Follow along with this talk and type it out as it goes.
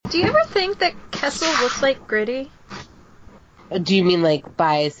Do you ever think that Kessel looks like Gritty? Do you mean like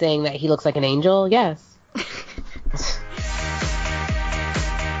by saying that he looks like an angel? Yes.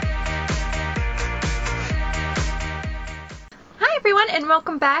 Hi everyone, and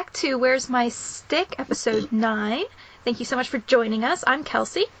welcome back to Where's My Stick, episode 9. Thank you so much for joining us. I'm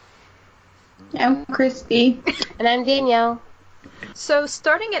Kelsey. I'm Christy. And I'm Danielle. So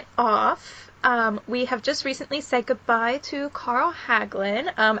starting it off, we have just recently said goodbye to Carl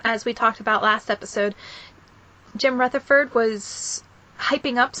Hagelin. As we talked about last episode, Jim Rutherford was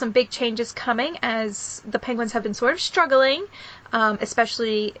hyping up some big changes coming as the Penguins have been sort of struggling,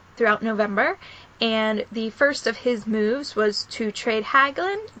 especially throughout November. And the first of his moves was to trade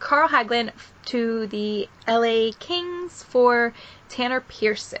Carl Hagelin, to the LA Kings for Tanner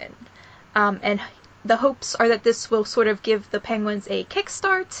Pearson. And the hopes are that this will sort of give the Penguins a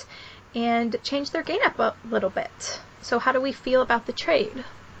kickstart and change their game up a little bit. So how do we feel about the trade?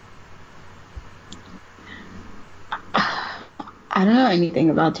 I don't know anything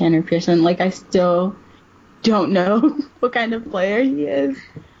about Tanner Pearson. Like, I still don't know what kind of player he is.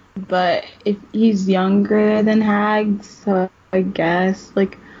 But if he's younger than Hags, so I guess,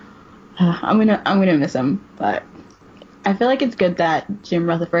 like, I'm gonna miss him. But I feel like it's good that Jim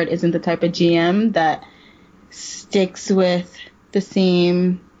Rutherford isn't the type of GM that sticks with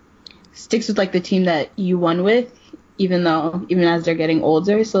like the team that you won with, even as they're getting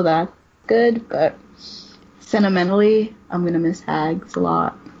older. So that's good. But sentimentally, I'm gonna miss Hags a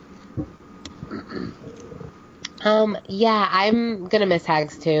lot. Yeah, I'm gonna miss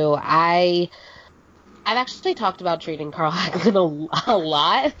Hags too. I've actually talked about trading Carl Hagelin a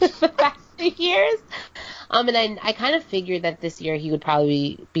lot the past few years. And I kind of figured that this year he would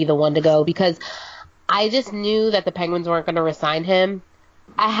probably be the one to go because I just knew that the Penguins weren't going to re-sign him.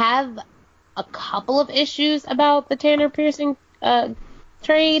 I have a couple of issues about the Tanner Pearson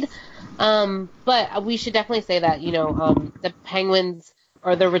trade, but we should definitely say that the Penguins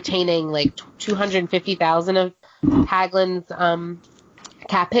they're retaining like $250,000 of Hagelin's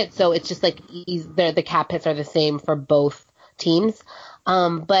cap hit, so it's just like the cap hits are the same for both teams.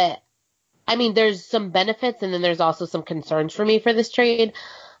 But I mean, there's some benefits and then there's also some concerns for me for this trade.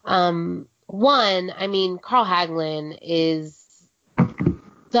 One, I mean, Carl Hagelin is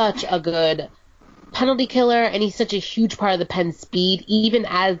such a good penalty killer, and he's such a huge part of the Pens' speed, even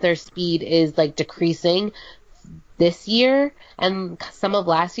as their speed is like decreasing this year and some of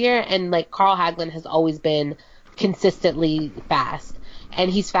last year. And like Carl Hagelin has always been consistently fast,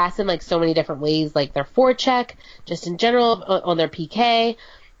 and he's fast in like so many different ways, like their forecheck, just in general on their PK.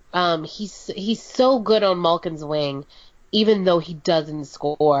 He's so good on Malkin's wing, even though he doesn't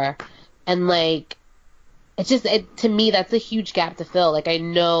score. And like, to me, that's a huge gap to fill. Like, I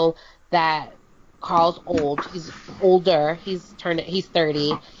know that Carl's old. He's older. He's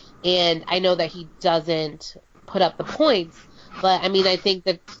 30. And I know that he doesn't put up the points. But I mean, I think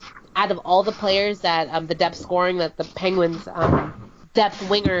that out of all the players that, the depth scoring that the Penguins, depth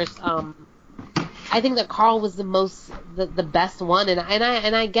wingers, I think that Carl was the best one, and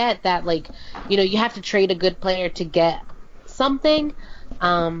I get that, like, you have to trade a good player to get something.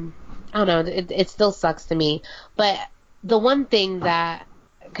 I don't know, it still sucks to me. But the one thing that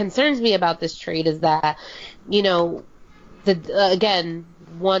concerns me about this trade is that, again,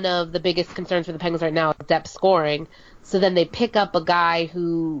 one of the biggest concerns for the Penguins right now is depth scoring. So then they pick up a guy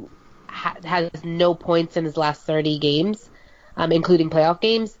who has no points in his last 30 games, including playoff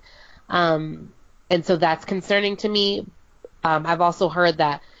games. And so that's concerning to me. I've also heard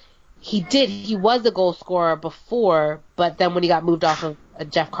that he was a goal scorer before, but then when he got moved off of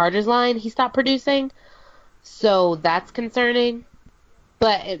Jeff Carter's line, he stopped producing. So that's concerning.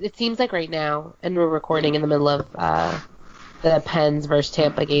 But it seems like right now, and we're recording in the middle of the Pens versus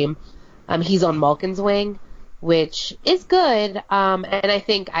Tampa game, he's on Malkin's wing, which is good. And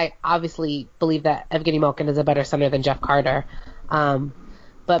I obviously believe that Evgeny Malkin is a better center than Jeff Carter.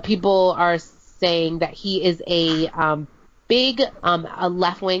 But people are saying that he is a big a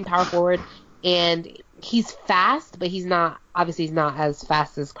left wing power forward, and he's fast, but he's not as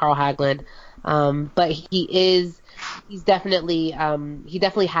fast as Carl Hagelin. But he's definitely he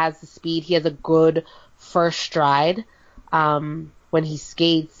definitely has the speed. He has a good first stride when he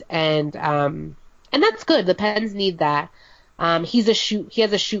skates, and that's good. The Pens need that. He has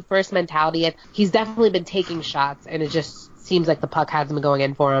a shoot first mentality, and he's definitely been taking shots, and it just seems like the puck hasn't been going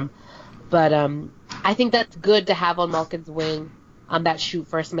in for him. But I think that's good to have on Malkin's wing, that shoot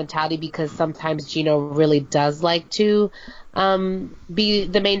first mentality, because sometimes Gino really does like to be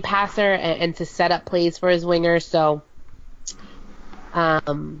the main passer and to set up plays for his wingers. So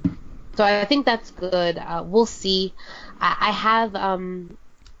I think that's good. We'll see. I have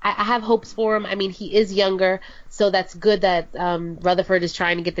I have hopes for him. I mean, he is younger, so that's good that Rutherford is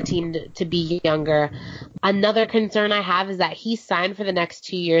trying to get the team to be younger. Another concern I have is that he signed for the next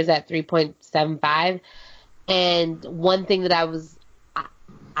 2 years at 3.75, and one thing that I was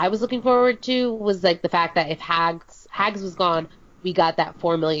looking forward to was like the fact that if Hags was gone, we got that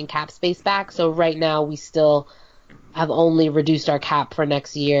 $4 million cap space back. So right now we still have only reduced our cap for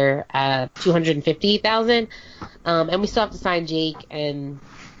next year at $250,000, and we still have to sign Jake and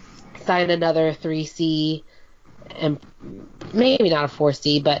sign another 3C and maybe not a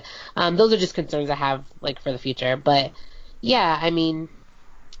 4C, but those are just concerns I have like for the future. But yeah, I mean,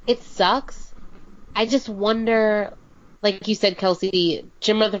 it sucks. I just wonder, like you said, Kelsey,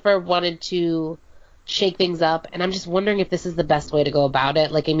 Jim Rutherford wanted to shake things up, and I'm just wondering if this is the best way to go about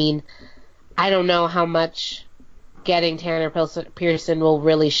it. Like, I mean, I don't know how much getting Tanner Pearson will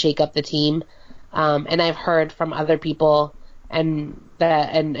really shake up the team. And I've heard from other people and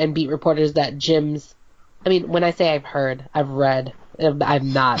beat reporters that Jim's, I mean, when I say I've heard, I've read.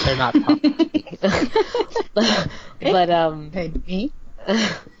 I'm not, they're not talking to me. but Me?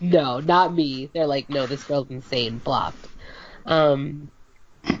 no, not me. They're like, no, this girl's insane, blocked. But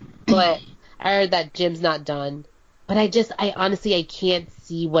I heard that Jim's not done. But I honestly can't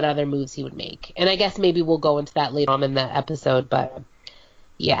see what other moves he would make. And I guess maybe we'll go into that later on in the episode, but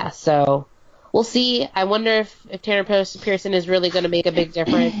yeah, so we'll see. I wonder if Tanner Pearson is really going to make a big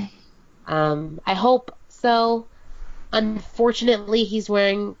difference. I hope so. Unfortunately, he's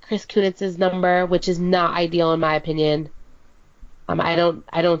wearing Chris Kunitz's number, which is not ideal in my opinion. I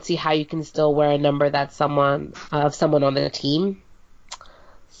don't see how you can still wear a number that's someone on the team.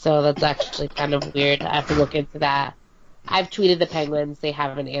 So that's actually kind of weird. I have to look into that. I've tweeted the Penguins. They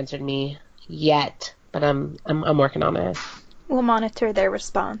haven't answered me yet, but I'm working on it. We'll monitor their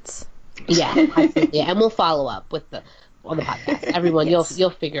response. Yeah, absolutely. And we'll follow up on the podcast. Everyone, yes.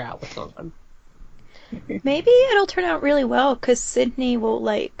 You'll figure out what's going on. Maybe it'll turn out really well because Sydney will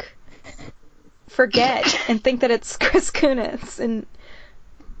like forget and think that it's Chris Kunitz and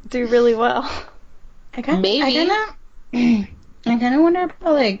do really well. I kind of wonder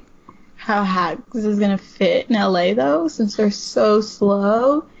about like how Hags is gonna fit in LA though, since they're so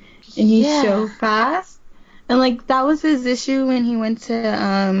slow and he's so fast. And like that was his issue when he went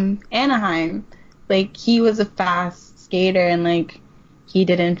to Anaheim. Like he was a fast skater and like he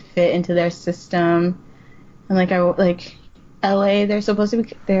didn't fit into their system. And like LA, they're supposed to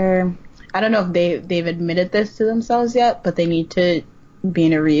be I don't know if they've admitted this to themselves yet, but they need to be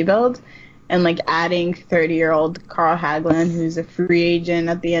in a rebuild. And, like, adding 30-year-old Carl Hagelin, who's a free agent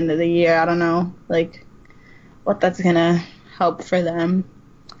at the end of the year, I don't know, like, what that's going to help for them.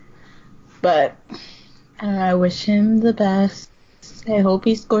 But, I don't know, I wish him the best. I hope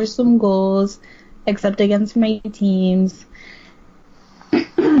he scores some goals, except against my teams.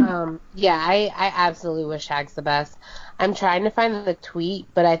 Yeah, I absolutely wish Hags the best. I'm trying to find the tweet,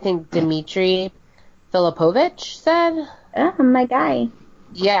 but I think Dmitry Filipovich said... Oh, my guy.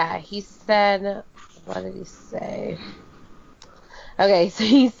 Yeah, he said, what did he say? Okay, so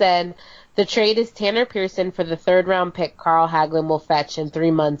he said, the trade is Tanner Pearson for the third-round pick Carl Hagelin will fetch in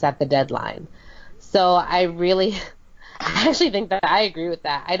 3 months at the deadline. So I actually think that I agree with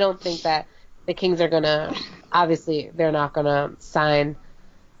that. I don't think that the Kings are going to, obviously, they're not going to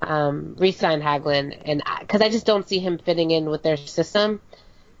re-sign Hagelin, and because I just don't see him fitting in with their system.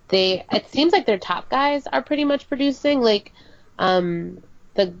 It seems like their top guys are pretty much producing, like,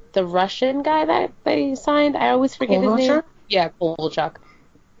 the Russian guy that they signed, I always forget his name. Yeah, Kovalchuk.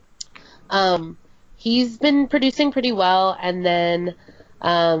 He's been producing pretty well, and then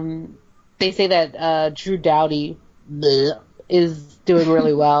they say that Drew Doughty is doing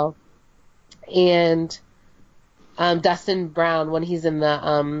really well, and Dustin Brown, when he's in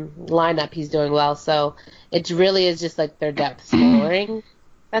the lineup, he's doing well. So it really is just like their depth scoring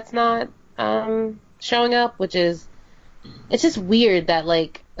that's not showing up, which is. It's just weird that,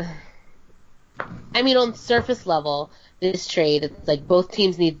 like, I mean, on surface level, this trade, it's like both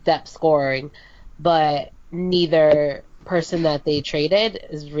teams need depth scoring, but neither person that they traded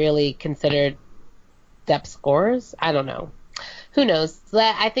is really considered depth scorers. I don't know. Who knows?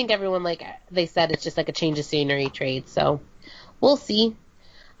 I think everyone, like they said, it's just like a change of scenery trade, so we'll see.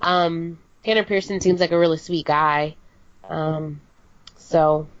 Tanner Pearson seems like a really sweet guy,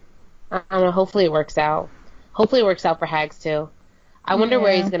 so I don't know. Hopefully it works out. Hopefully it works out for Hags, too. I wonder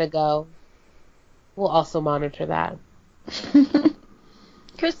where he's going to go. We'll also monitor that.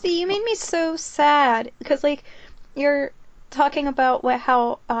 Christy, you made me so sad. Because, like, you're talking about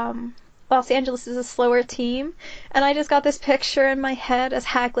how Los Angeles is a slower team. And I just got this picture in my head as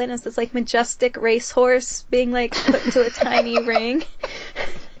Hagelin as this, like, majestic racehorse being, like, put into a tiny ring.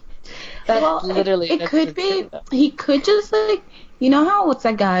 That's Well, literally it that's could so be. true, though. He could just like, you know how what's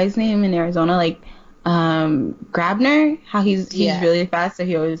that guy's name in Arizona? Like, Grabner. How he's Yeah. really fast, so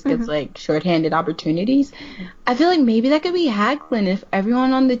he always gets like shorthanded opportunities. I feel like maybe that could be Hagelin if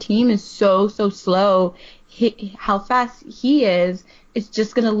everyone on the team is so slow. How fast he is, it's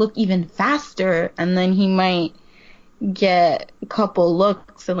just gonna look even faster, and then he might get a couple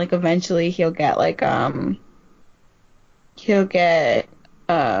looks, and like eventually he'll get like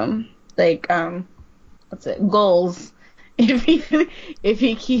what's it, goals if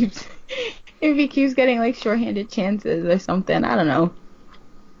he keeps getting like shorthanded chances or something. I don't know.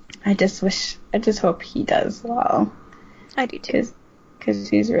 I just hope he does well. I do too. Because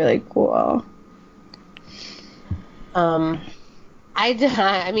he's really cool.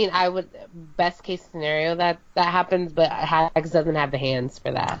 I mean, I would, best case scenario that happens, but Hags doesn't have the hands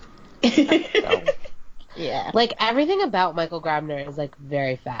for that. So, Yeah. like, everything about Michael Grabner is, like,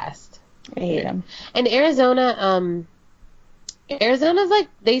 very fast. I hate him. And Arizona's, like,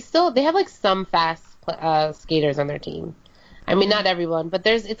 they have, like, some fast skaters on their team. I mean, not everyone, but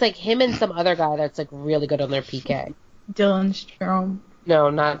it's, like, him and some other guy that's, like, really good on their PK. Dylan Strome. No,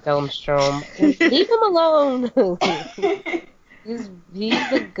 not Dylan Strome. Leave him alone. He's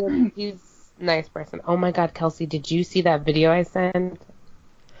a nice person. Oh my God, Kelsey, did you see that video I sent?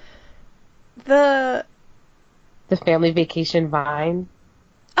 The family vacation Vine.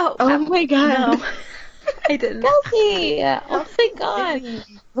 Oh my God. No, I didn't. Kelsey! Oh my God.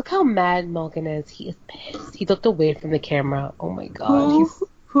 Look how mad Malkin is. He is pissed. He looked away from the camera. Oh my God.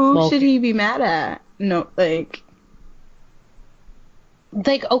 Who should he be mad at? No, like,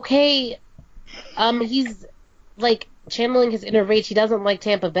 okay, he's like channeling his inner rage. He doesn't like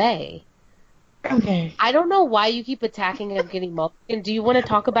Tampa Bay. okay. I don't know why you keep attacking him getting Malkin. Do you want to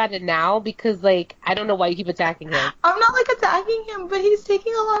talk about it now? Because, like, I don't know why you keep attacking him. I'm not like attacking him, but he's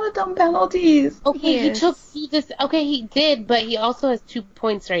taking a lot of dumb penalties. Okay, he did, but he also has 2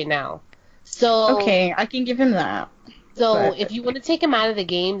 points right now. So Okay, I can give him that. So but- if you want to take him out of the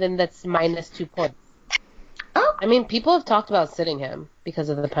game, then that's minus 2 points. Oh. I mean, people have talked about sitting him because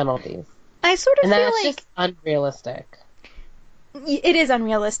of the penalties, I sort of and feel that's like just unrealistic. it is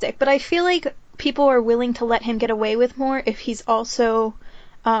unrealistic, but I feel like people are willing to let him get away with more if he's also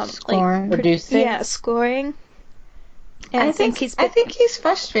Scoring. Producing? Yeah, scoring. And I think he's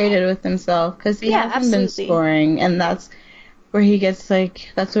frustrated with himself because he hasn't been absolutely. scoring, and that's where he gets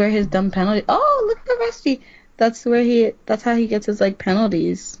that's where his dumb penalty. Oh, look at Rusty. That's how he gets his like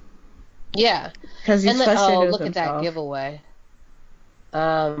penalties Yeah, because he's frustrated with look himself. at that giveaway.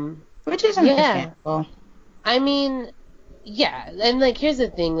 Which is Yeah. understandable. I mean, yeah, and like here's the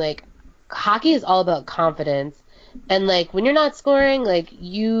thing, like hockey is all about confidence, and like when you're not scoring, like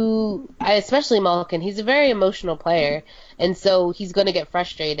especially Malkin, he's a very emotional player, and so he's going to get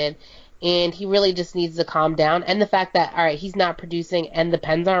frustrated, and he really just needs to calm down. And the fact that all right, he's not producing, and the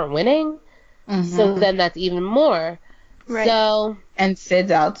Pens aren't winning, so then that's even more. Right. So And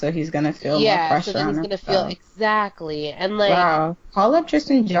Sid's out, so he's gonna feel more pressure so then on he's gonna himself. feel exactly, and like Wow. Call up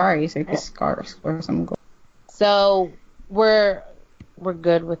Tristan Jarry so he can score some goals. so we're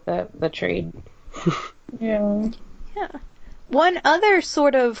good with the trade. Yeah. Yeah. One other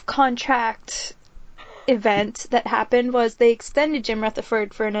sort of contract event that happened was they extended Jim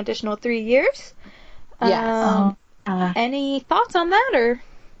Rutherford for an additional 3 years. Yes. Any thoughts on that, or?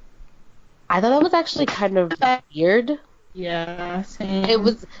 I thought that was actually kind of weird. Yeah, same. It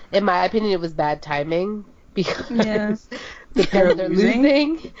was, in my opinion, it was bad timing because Yeah. the Pens are losing.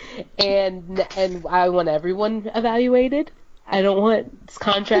 losing, and I want everyone evaluated. I don't want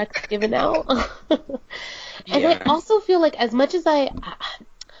contracts given out. And I also feel like as much as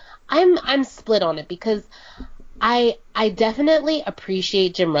I'm split on it because I definitely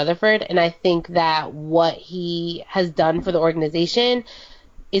appreciate Jim Rutherford, and I think that what he has done for the organization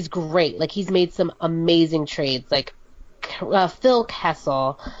is great. Like, he's made some amazing trades, like Phil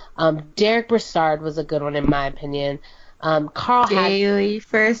Kessel, Derek Brassard was a good one in my opinion. Carl Daily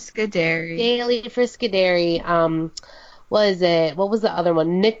for Scuderi. Daily for Scuderi. What was the other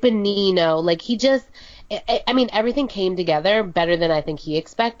one? Nick Bonino. Like, he just, I mean, everything came together better than I think he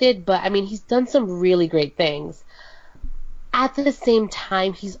expected, but I mean, he's done some really great things. At the same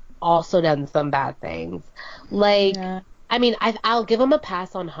time, he's also done some bad things. Like, I mean, I'll give him a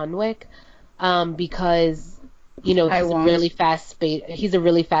pass on Hunwick, because, you know, he's a really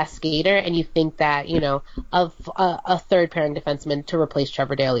fast skater, and you think that, you know, of a third pairing defenseman to replace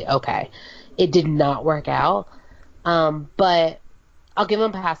Trevor Daley, okay. It did not work out, but I'll give him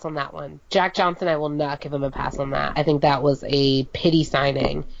a pass on that one. Jack Johnson, I will not give him a pass on that. I think that was a pity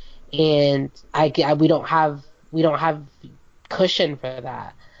signing, and we don't have cushion for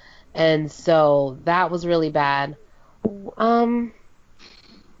that. And so that was really bad.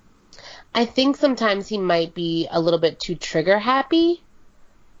 I think sometimes he might be a little bit too trigger happy.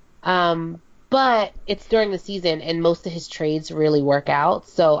 But it's during the season and most of his trades really work out,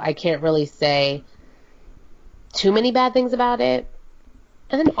 so I can't really say too many bad things about it.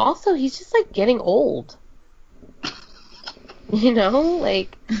 And then also he's just like getting old. You know,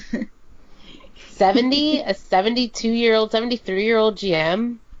 like 70, a 72-year-old, 73-year-old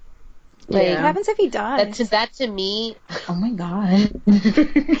GM. Like, What happens if he dies? That to me. Oh my god.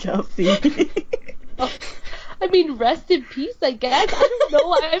 Chelsea. I mean, rest in peace, I guess. I don't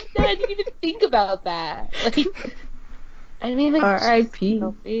know. I didn't even think about that. Like, I mean, like, R.I.P.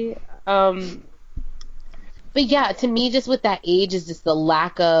 But yeah, to me, just with that age is just the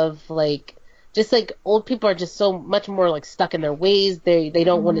lack of, like, just like old people are just so much more like stuck in their ways. They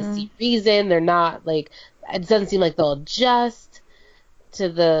don't want to see reason. They're not like, it doesn't seem like they'll adjust to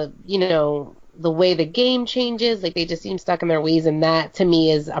the, you know, the way the game changes. Like, they just seem stuck in their ways, and that to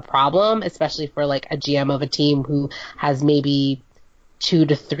me is a problem, especially for like a GM of a team who has maybe 2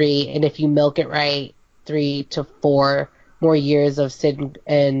 to 3, and if you milk it right, 3 to 4 more years of Sid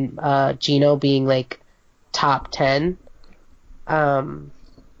and Gino being like top 10.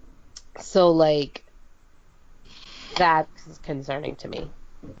 So like, that's concerning to me.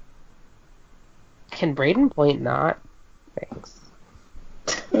 Can Braden Point not? Thanks.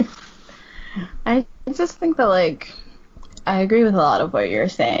 I just think that, like, I agree with a lot of what you're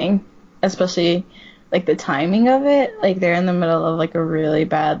saying, especially, like, the timing of it. Like, they're in the middle of, like, a really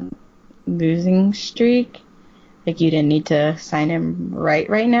bad losing streak. Like, you didn't need to sign him right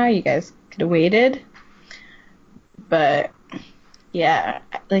now. You guys could have waited. But, yeah,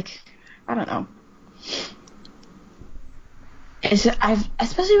 like, I don't know.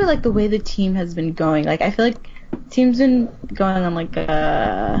 Especially with, like, the way the team has been going. Like, I feel like team's been going on like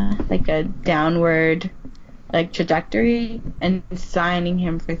a downward like trajectory, and signing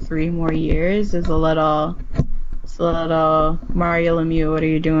him for 3 more years is a little Mario Lemieux, what are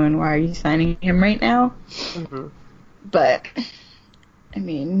you doing? Why are you signing him right now? Mm-hmm. But I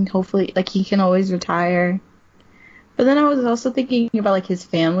mean, hopefully, like, he can always retire. But then I was also thinking about like his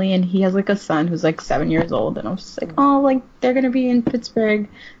family, and he has like a son who's like 7 years old, and I was just like, oh, like they're gonna be in Pittsburgh,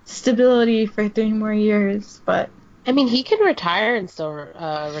 stability for 3 more years. But I mean, he can retire and still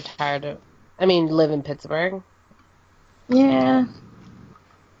live in Pittsburgh. Yeah.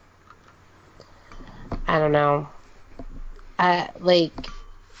 I don't know. I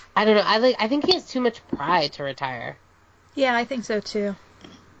don't know. I think he has too much pride to retire. Yeah, I think so too.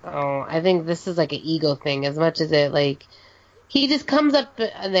 Oh, I think this is like an ego thing as much as it, like, he just comes up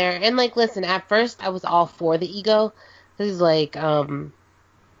there and, like, listen, at first I was all for the ego. Cause he's like,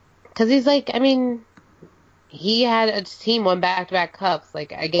 I mean, he had a team won back-to-back cups.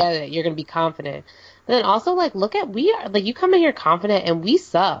 Like, I get it. You're going to be confident. But then also, like, we are, like, you come in here confident and we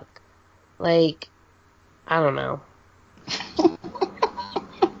suck. Like, I don't know.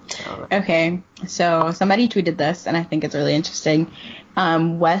 Okay, so somebody tweeted this, and I think it's really interesting.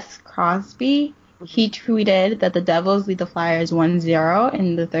 Wes Crosby, he tweeted that the Devils lead the Flyers 1-0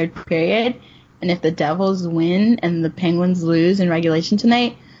 in the third period, and if the Devils win and the Penguins lose in regulation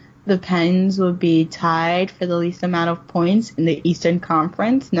tonight, the Pens will be tied for the least amount of points in the Eastern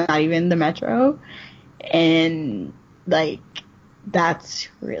Conference, not even the Metro. And, like, that's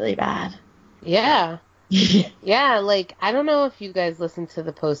really bad. Yeah. Yeah, like, I don't know if you guys listen to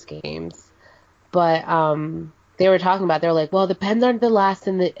the post games, but they were talking about, they're like, well, the Pens aren't the last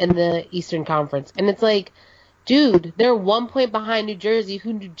in the Eastern Conference. And it's like, dude, they're 1 point behind New Jersey,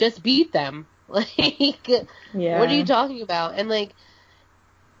 who just beat them. Like, yeah. What are you talking about? And, like,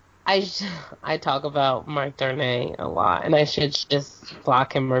 I talk about Mark Darnay a lot, and I should just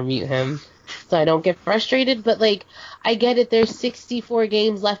block him or mute him so I don't get frustrated. But, like, I get it. There's 64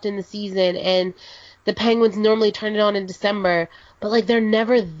 games left in the season, and the Penguins normally turn it on in December, but, like, they're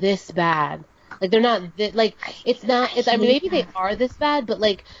never this bad. Like, they're not, like, it's not, I mean, maybe they are this bad, but,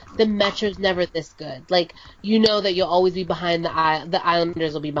 like, the Metro's never this good. Like, you know that you'll always be behind the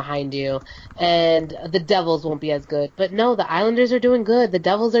Islanders will be behind you, and the Devils won't be as good. But no, the Islanders are doing good. The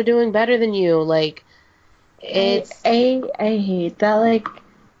Devils are doing better than you. Like, it's... I hate that, like,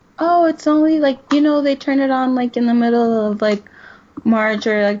 oh, it's only, like, you know, they turn it on, like, in the middle of, like, March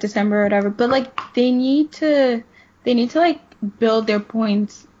or, like, December or whatever. But, like, they need to, like, build their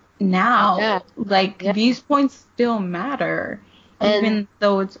points now. Yeah. Like, these points still matter, even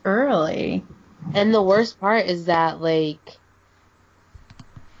though it's early. And the worst part is that, like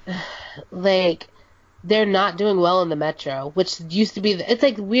they're not doing well in the Metro, which used to be, it's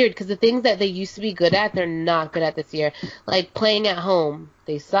like weird because the things that they used to be good at, they're not good at this year. Like playing at home,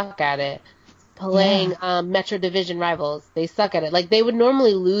 they suck at it. Playing Metro Division rivals, they suck at it. Like they would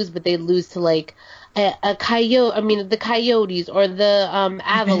normally lose, but they'd lose to like the Coyotes or the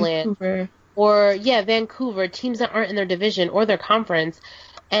Avalanche. Vancouver. Or, Vancouver, teams that aren't in their division or their conference.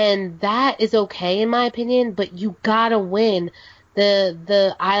 And that is okay, in my opinion, but you gotta win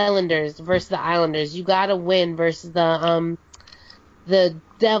the Islanders versus the Islanders. You gotta win versus the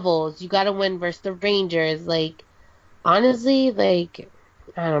Devils. You gotta win versus the Rangers. Like, honestly, like,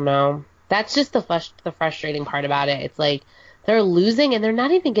 I don't know. That's just the frustrating part about it. It's like, they're losing and they're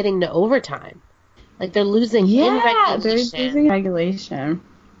not even getting to overtime. Like, they're losing in regulation. They're losing regulation.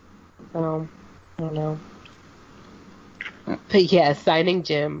 So, I don't know. But yeah, signing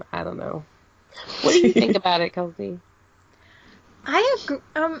Jim, I don't know. What do you think about it, Kelsey? I agree.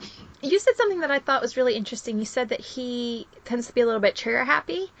 You said something that I thought was really interesting. You said that he tends to be a little bit trigger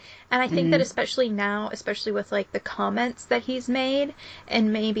happy, and I think that especially now, especially with like the comments that he's made,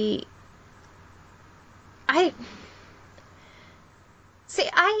 and maybe I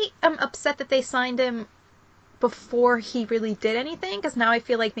am upset that they signed him before he really did anything, because now I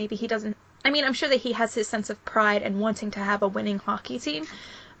feel like maybe he doesn't. I mean, I'm sure that he has his sense of pride and wanting to have a winning hockey team,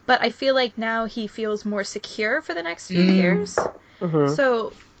 but I feel like now he feels more secure for the next few years. Mm-hmm.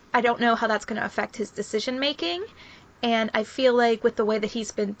 So I don't know how that's going to affect his decision making, and I feel like with the way that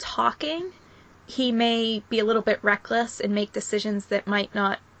he's been talking, he may be a little bit reckless and make decisions that might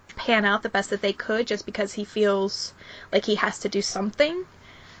not pan out the best that they could just because he feels like he has to do something.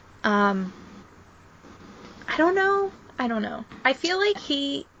 I don't know. I feel like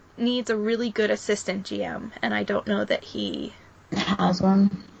he needs a really good assistant GM, and I don't know that he has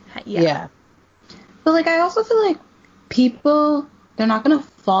one. Yeah. But like, I also feel like people, they're not gonna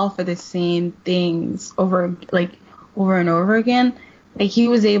fall for the same things over and over again. Like he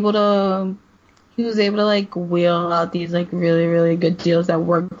was able to like wheel out these like really, really good deals that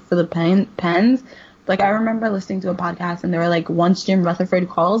work for the Pens. Like I remember listening to a podcast and they were like, once Jim Rutherford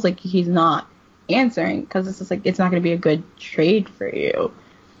calls, like he's not answering because it's just like it's not going to be a good trade for you.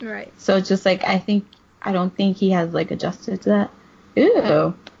 Right. So it's just like I don't think he has like adjusted to that.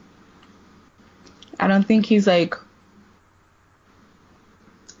 Ew. I don't think he's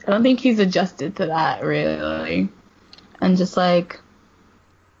adjusted to that really. And just like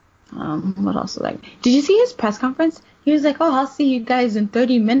what else was like? Did you see his press conference? He was like, "Oh, I'll see you guys in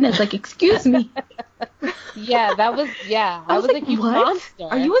 30 minutes." Like, excuse me. Yeah, that was, I was like, you what? monster.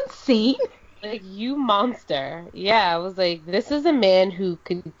 Are you insane? Like, you monster. Yeah, I was like, this is a man who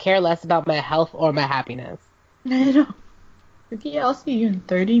could care less about my health or my happiness. I know. Okay, I'll see you in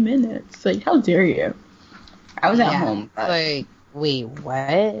 30 minutes. Like, how dare you? I was at home. But like, wait,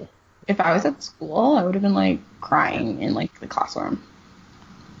 what? if I was at school, I would have been, like, crying in, like, the classroom.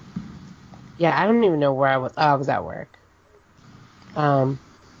 Yeah, I don't even know where I was. Oh, I was at work. Yeah,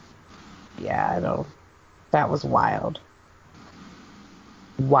 I know. That was wild.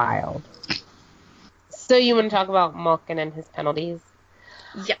 Wild. So you want to talk about Malkin and his penalties?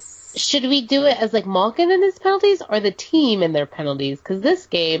 Yes. Should we do it as like Malkin and his penalties or the team and their penalties? Because this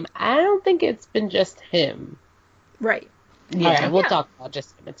game, I don't think it's been just him. Right. Yeah. All right, we'll talk about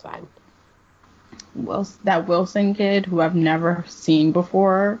just him. It's fine. That Wilson kid, who I've never seen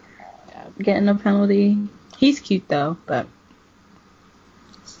before, getting a penalty. He's cute though, but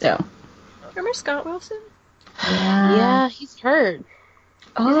still. Remember Scott Wilson? Yeah, he's hurt.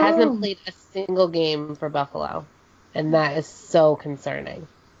 Oh. He hasn't played a single game for Buffalo, and that is so concerning,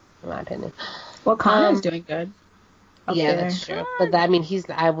 in my opinion. Well, Connor's doing good. Yeah, that's true. But I mean,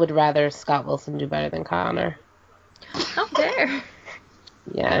 I would rather Scott Wilson do better than Connor. How dare?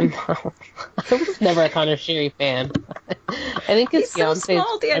 Yeah, no. I was never a Connor Sherry fan. I think his He's so fiance.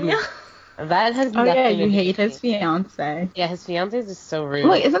 small, Danielle. That has Oh nothing yeah, to you do hate with his me. fiance. Yeah, his fiance is just so rude.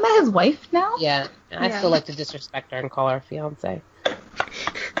 Wait, isn't that his wife now? Yeah, I Yeah. still like to disrespect her and call her fiance.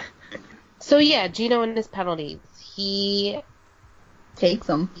 So yeah, Gino and his penalties. He Takes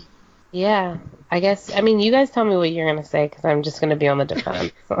them. Yeah, I guess. I mean, you guys tell me what you're gonna say because I'm just gonna be on the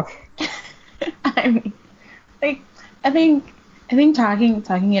defense. So. I mean, like, I think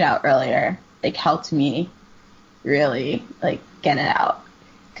talking it out earlier, like, helped me really, like, get it out.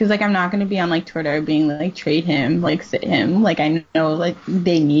 Because, like, I'm not going to be on, like, Twitter being, like, trade him, like, sit him. Like, I know, like,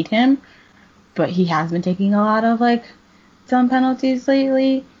 they need him. But he has been taking a lot of, like, dumb penalties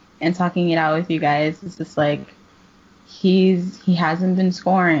lately. And talking it out with you guys is just, like, he hasn't been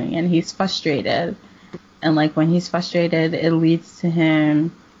scoring. And he's frustrated. And, like, when he's frustrated, it leads to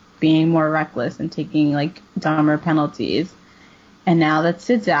him being more reckless and taking, like, dumber penalties. And now that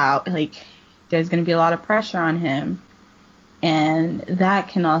Sid's out, like, there's going to be a lot of pressure on him, and that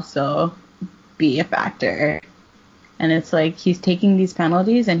can also be a factor. And it's like he's taking these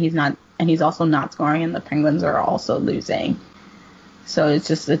penalties, and he's also not scoring, and the Penguins are also losing. So it's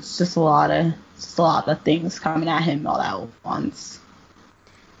just a lot of things coming at him all at once.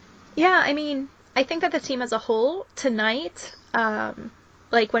 Yeah, I mean, I think that the team as a whole tonight,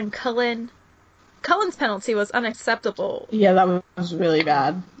 like when Cullen's penalty was unacceptable. Yeah, that was really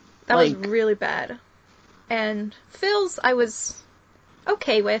bad. That was really bad. And Phil's, I was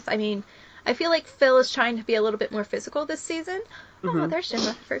okay with. I mean, I feel like Phil is trying to be a little bit more physical this season. Mm-hmm. Oh, there's Jim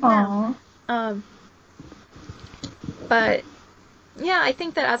Rutherford now. But yeah, I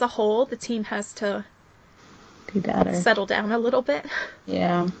think that as a whole, the team has to be better, settle down a little bit.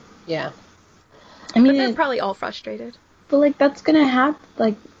 Yeah. Yeah. I mean, but they're probably all frustrated. But like that's gonna happen.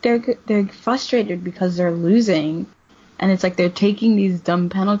 Like they're frustrated because they're losing, and it's like they're taking these dumb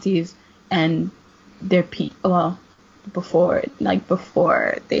penalties, and they're before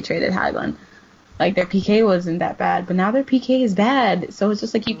they traded Hagelin, like their PK wasn't that bad, but now their PK is bad. So it's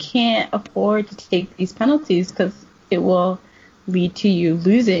just like you can't afford to take these penalties because it will lead to you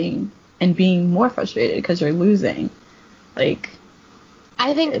losing and being more frustrated because you're losing. Like,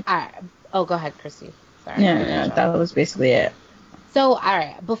 I think. Go ahead, Christy. Sorry. Yeah, that was basically it. So, all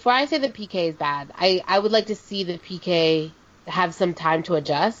right, before I say the PK is bad, I would like to see the PK have some time to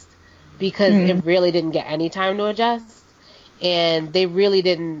adjust, because it really didn't get any time to adjust, and they really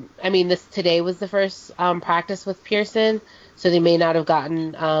didn't. I mean, today was the first practice with Pearson, so they may not have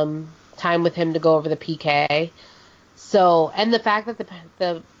gotten time with him to go over the PK. So, and the fact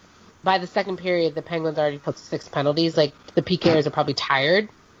that by the second period, the Penguins already took 6 penalties, like the PKers are probably tired.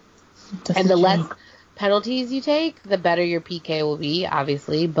 And the less penalties you take, the better your PK will be,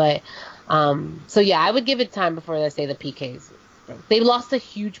 obviously. But, so yeah, I would give it time before they say the PKs. They lost a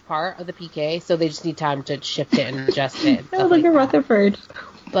huge part of the PK, so they just need time to shift it and adjust it. Oh, look at Rutherford.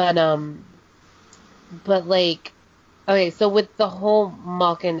 But like, okay, so with the whole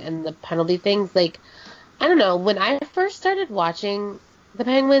Malkin and the penalty things, like, I don't know, when I first started watching the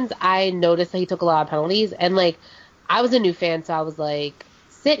Penguins, I noticed that he took a lot of penalties, and like, I was a new fan, so I was like,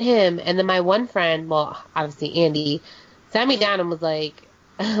 sit him. And then my one friend, well, obviously Andy, sat me down and was like,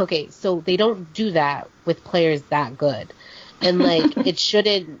 okay, so they don't do that with players that good. And like, it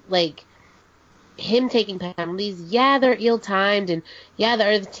shouldn't, like, him taking penalties, yeah, they're ill-timed, and yeah, the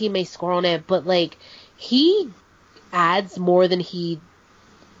other team may score on it, but like, he adds more than he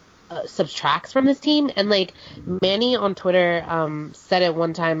subtracts from his team. And like, Manny on Twitter said it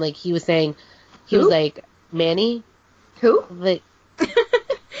one time, like, he was saying, was like, Manny? Who? Like,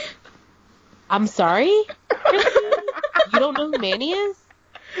 I'm sorry? You don't know who Manny is?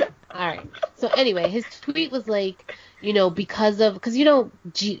 Alright. So anyway, his tweet was like, because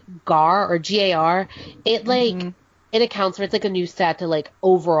GAR or GAR, it like, it accounts for, it's like a new stat to like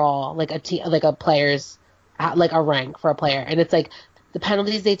overall, like a team, like a player's, like a rank for a player. And it's like the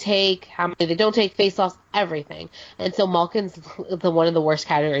penalties they take, how many they don't take, face-offs, everything. And so Malkin's, one of the worst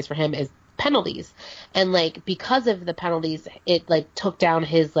categories for him is penalties. And like, because of the penalties, it like took down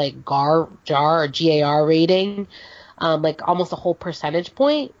his like GAR rating, like almost a whole percentage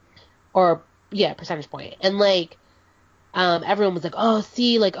point, percentage point. And like, everyone was like, oh,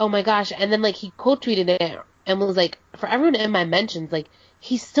 see, like, oh my gosh. And then like, he quote tweeted it and was like, for everyone in my mentions, like,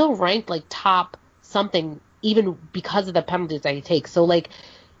 he's still ranked like top something, even because of the penalties that he takes. So like,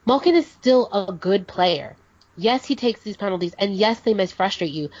 Malkin is still a good player. Yes, he takes these penalties, and yes, they must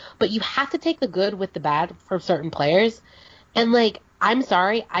frustrate you, but you have to take the good with the bad for certain players. And like, I'm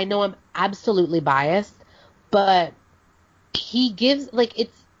sorry, I know I'm absolutely biased, but he gives, like,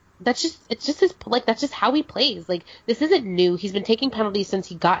 that's just how he plays. Like, this isn't new. He's been taking penalties since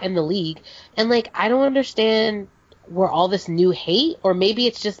he got in the league, and like, I don't understand where all this new hate, or maybe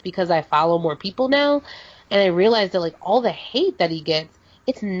it's just because I follow more people now, and I realize that like all the hate that he gets,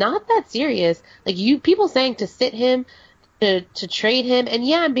 it's not that serious. Like, people saying to sit him, to trade him, and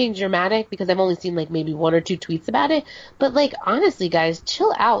yeah, I'm being dramatic because I've only seen like maybe 1 or 2 tweets about it, but like, honestly, guys,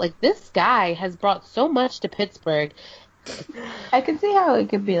 chill out. Like, this guy has brought so much to Pittsburgh. I can see how it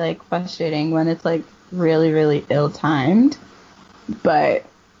could be like frustrating when it's like really, really ill-timed, but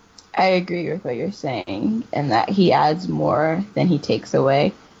I agree with what you're saying, and that he adds more than he takes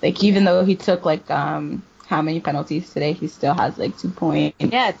away. Like, even though he took like how many penalties today, he still has like 2 points.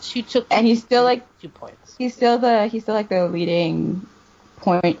 Yeah, and he's still like 2 points. He's still like the leading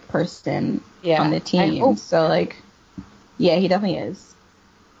point person on the team. So like, yeah, he definitely is,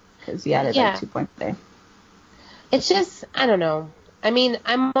 because he added like 2 points there. It's just, I don't know. I mean,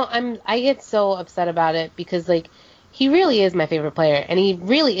 I get so upset about it because like, he really is my favorite player, and he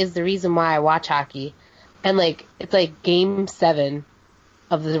really is the reason why I watch hockey. And, like, it's like game 7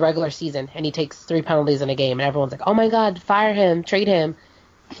 of the regular season, and he takes 3 penalties in a game, and everyone's like, oh my god, fire him, trade him.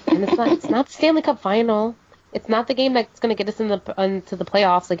 And it's not the Stanley Cup final. It's not the game that's going to get us into the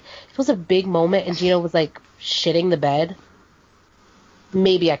playoffs. Like, if it was a big moment and Gino was, like, shitting the bed,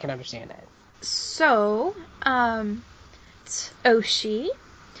 maybe I can understand it. So, Oshie,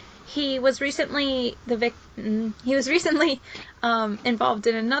 he was recently involved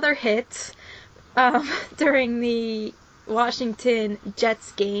in another hit during the Washington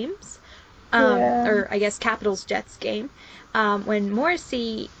Jets games, or I guess Capitals Jets game, when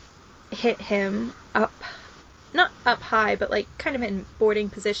Morrissey hit him not up high, but like kind of in boarding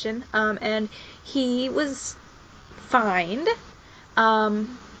position, and he was fined.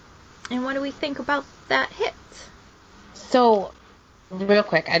 And what do we think about that hit? So, real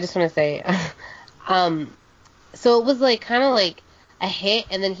quick, I just want to say, so it was like kind of like a hit,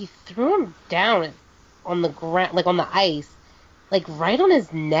 and then he threw him down on the ground, like on the ice, like right on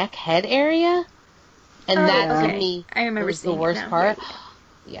his neck head area, and that to me I remember was the seeing worst it now. part.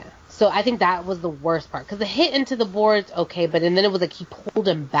 Yeah. So I think that was the worst part, because the hit into the boards, okay, but and then it was like he pulled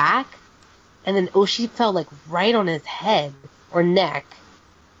him back, and then Oshie fell like right on his head or neck,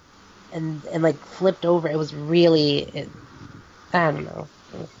 and like flipped over. It was really, I don't know.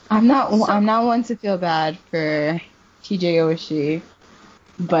 I'm not one to feel bad for TJ Oshie,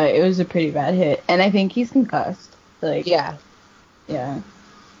 but it was a pretty bad hit, and I think he's concussed. Like, Yeah. yeah.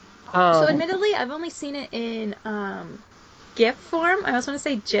 So admittedly, I've only seen it in GIF form. I always want to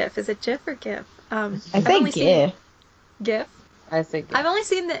say GIF. Is it GIF or GIF? I think yeah. GIF. I think I've only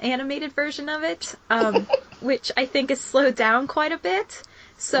seen the animated version of it, which I think is slowed down quite a bit.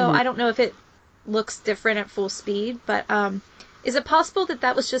 So I don't know if it looks different at full speed, but is it possible that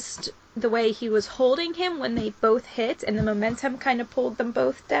that was just the way he was holding him when they both hit, and the momentum kind of pulled them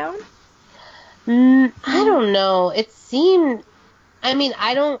both down? I don't know. It seemed. I mean,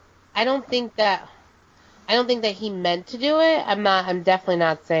 I don't think that he meant to do it. I'm definitely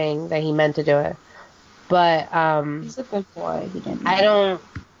not saying that he meant to do it. But He's a good boy. He didn't. I don't.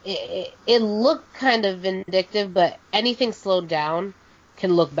 It looked kind of vindictive, but anything slowed down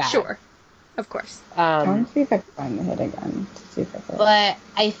can look bad. Sure, of course. I want to see if I can find the hit again to see if I can. But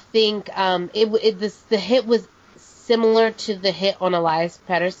I think the hit was similar to the hit on Elias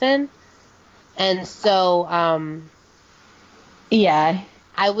Pettersson, and so yeah,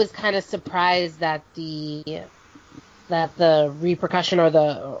 I was kind of surprised that the repercussion or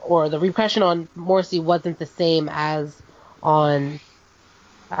the repercussion on Morrissey wasn't the same as on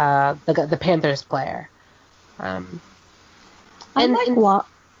the Panthers player. I'm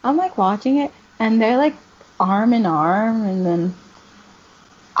like watching it, and they're like arm in arm, and then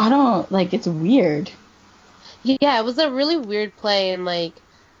I don't like. It's weird. Yeah, it was a really weird play, and like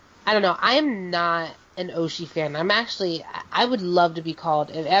I don't know. I am not an Oshie fan. I would love to be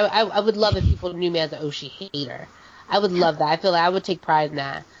called. I would love if people knew me as an Oshie hater. I would love that. I feel like I would take pride in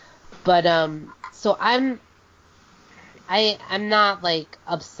that. But so I'm not like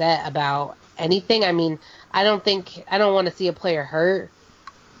upset about anything. I mean, I don't want to see a player hurt.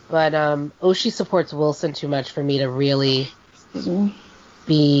 But Oshie supports Wilson too much for me to really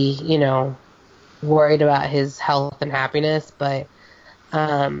be, worried about his health and happiness. But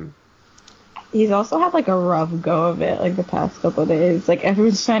he's also had like a rough go of it, like the past couple of days. Like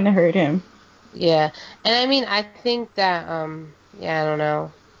everyone's trying to hurt him. Yeah, and I mean, I think that I don't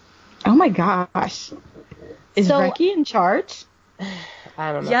know. Oh my gosh, is Reki in charge?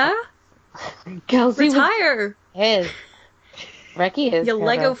 I don't know. Yeah, Kelsey retire. Reki is. You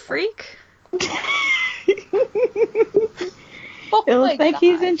Lego freak. It looks like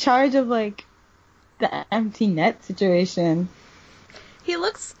he's in charge of like the empty net situation. He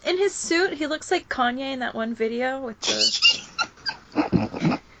looks in his suit. He looks like Kanye in that one video with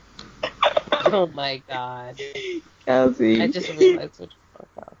the. Oh my god. Kelsey. I just realized what you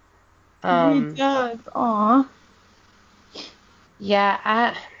fucked up. He does. Aw.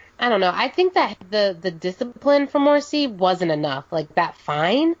 Yeah, I don't know. I think that the discipline for Morrissey wasn't enough. Like, that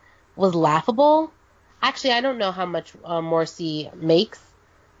fine was laughable. Actually, I don't know how much Morrissey makes.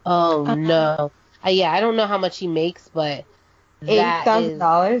 Oh, no. Yeah, I don't know how much he makes, but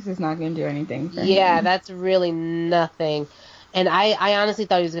 $8,000 is not going to do anything for him. Yeah, that's really nothing. And I honestly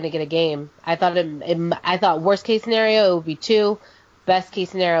thought he was going to get a game. I thought worst case scenario it would be 2, best case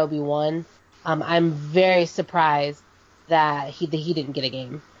scenario it would be 1. I'm very surprised that he didn't get a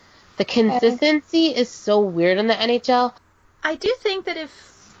game. The consistency is so weird in the NHL. I do think that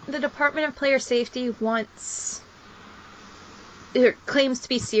if the Department of Player Safety wants or claims to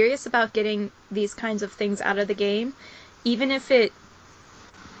be serious about getting these kinds of things out of the game, even if it,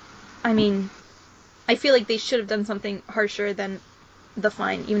 I mean, I feel like they should have done something harsher than the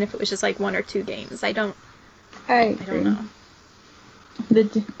fine, even if it was just like 1 or 2 games. I don't know.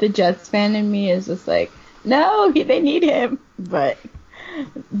 The Jets fan in me is just like, no, they need him. But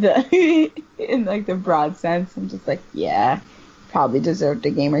in like the broad sense, I'm just like, yeah, probably deserved a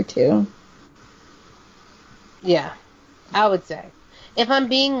game or 2. Yeah, I would say. If I'm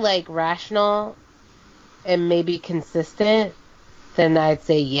being like rational and maybe consistent, then I'd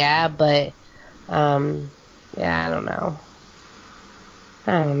say yeah, but yeah, I don't know.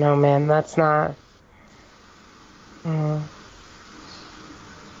 I don't know, man. That's not. Oh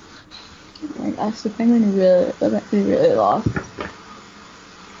my gosh, the Penguins really lost.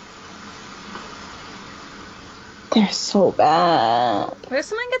 They're so bad. What if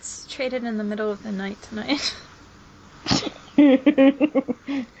someone gets traded in the middle of the night tonight?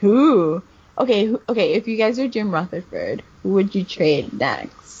 Who? Okay, if you guys are Jim Rutherford, who would you trade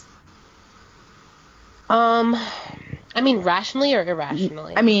next? I mean, rationally or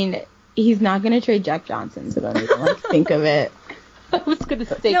irrationally? I mean, he's not going to trade Jack Johnson, so don't even like think of it. I was going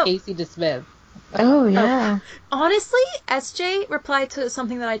to say No. Casey DeSmith. Oh, yeah. Honestly, SJ replied to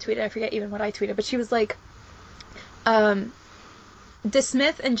something that I tweeted. I forget even what I tweeted, but she was like, DeSmith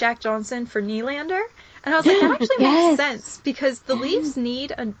and Jack Johnson for Nylander. And I was like, that actually Yes. makes sense, because the Leafs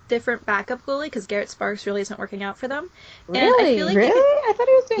need a different backup goalie, because Garrett Sparks really isn't working out for them. And Really? I feel like Really? I thought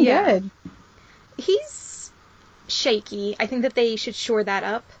he was doing Yeah. good. he's shaky. I think that they should shore that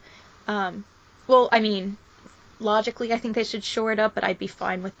up. Well, I mean, logically, I think they should shore it up, but I'd be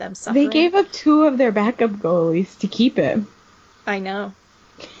fine with them suffering. They gave up 2 of their backup goalies to keep him. I know.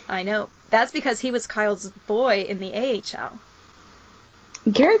 That's because he was Kyle's boy in the AHL.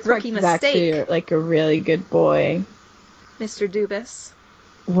 Garrett Sparks Rookie is actually mistake. like a really good boy. Mr. Dubas.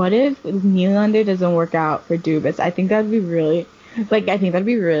 What if Nylander doesn't work out for Dubas? I think that'd be really,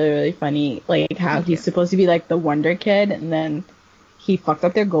 really funny. Like how he's supposed to be like the wonder kid, and then he fucked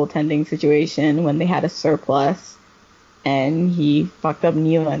up their goaltending situation when they had a surplus, and he fucked up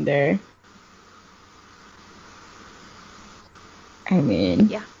Nylander. I mean,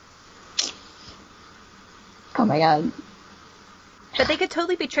 Yeah. Oh my god. But they could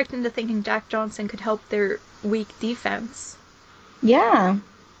totally be tricked into thinking Jack Johnson could help their weak defense. Yeah. And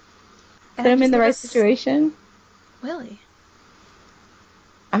Put him just in the think right it's situation. Willie.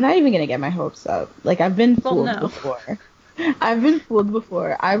 I'm not even gonna get my hopes up. Like, I've been Well, fooled no. before. I've been fooled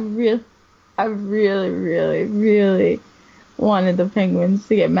before. I really, really wanted the Penguins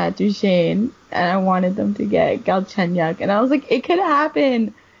to get Matt Duchene, and I wanted them to get Galchenyuk, and I was like, it could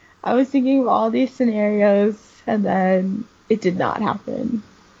happen. I was thinking of all these scenarios, and then it did not happen.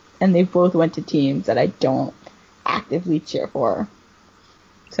 And they both went to teams that I don't actively cheer for.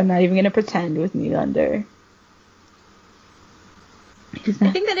 So I'm not even gonna pretend with Nylander. He's I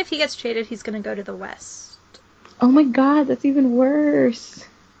not- think that if he gets traded, he's going to go to the West. Oh my god, that's even worse.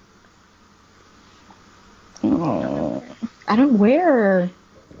 Oh, I don't wear.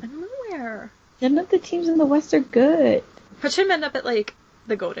 I don't know where. None of the teams in the West are good. Watch him end up at, like,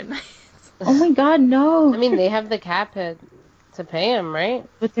 the Golden Knights. Oh my god, no. I mean, they have the cap hit to pay him, right?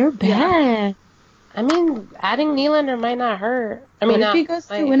 But they're bad. I mean, adding Nylander might not hurt. I What mean, if he goes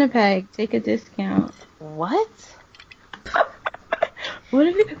to Winnipeg? Take a discount. What? What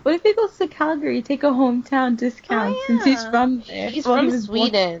if he goes to Calgary? Take a hometown discount Oh, since he's yeah. from there. He's Well, from he was born-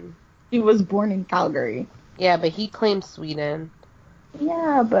 Sweden. he was born in Calgary. Yeah, but he claims Sweden.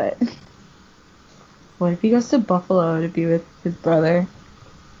 Yeah, but what if he goes to Buffalo to be with his brother?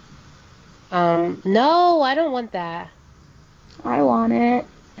 No, I don't want that. I want it.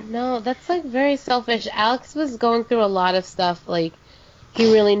 No, that's like very selfish. Alex was going through a lot of stuff. Like,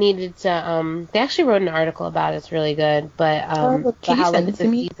 he really needed to. They actually wrote an article about it. It's really good. But Can you send it to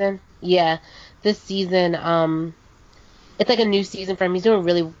me? season, yeah, this season, it's like a new season for him. He's doing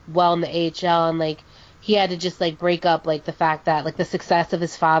really well in the AHL, and like he had to just like break up like the fact that like the success of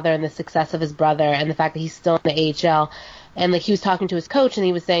his father and the success of his brother, and the fact that he's still in the AHL. And like he was talking to his coach, and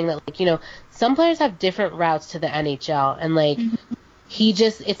he was saying that like, you know, some players have different routes to the NHL, and like.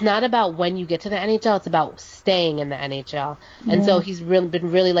 It's not about when you get to the NHL, it's about staying in the NHL. And so he's been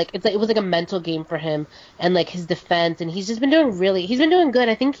really like, it was like a mental game for him, and like his defense, and he's been doing good.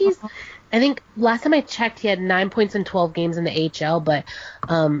 I think last time I checked, he had 9 points in 12 games in the AHL, but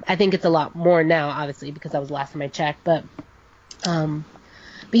I think it's a lot more now, obviously, because that was the last time I checked. But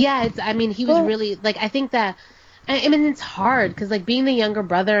yeah, he was really, like, I think that, I mean, it's hard because, like, being the younger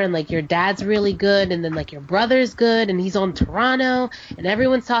brother and, like, your dad's really good and then, like, your brother's good and he's on Toronto and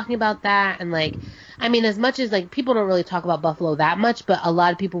everyone's talking about that. And, like, I mean, as much as, like, people don't really talk about Buffalo that much, but a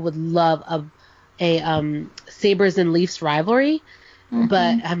lot of people would love a Sabres and Leafs rivalry. Mm-hmm.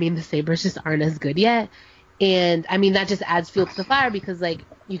 But, I mean, the Sabres just aren't as good yet. And, I mean, that just adds fuel to the fire because, like,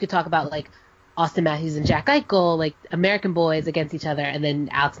 you could talk about, like, Austin Matthews and Jack Eichel, like, American boys against each other, and then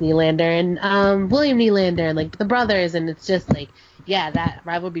Alex Nylander and William Nylander and, like, the brothers, and it's just, like, yeah, that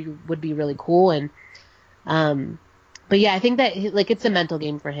rivalry would be really cool. And, but yeah, I think that, like, it's a mental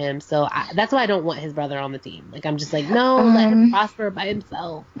game for him, so that's why I don't want his brother on the team. Like, I'm just like, no, let him prosper by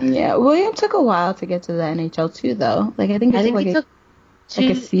himself. Yeah, William took a while to get to the NHL too, though. Like, I think he took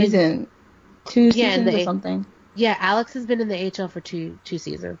a season, two seasons or something. Yeah, Alex has been in the AHL for two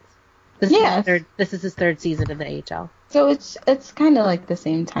seasons. This is his third season in the AHL. So it's kind of like the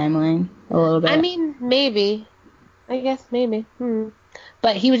same timeline a little bit. I mean, maybe. I guess maybe.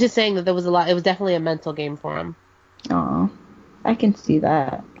 But he was just saying that there was a lot. It was definitely a mental game for him. Oh, I can see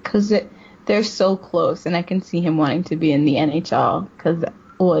that because they're so close, and I can see him wanting to be in the NHL because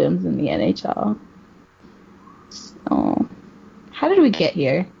Williams in the NHL. So, how did we get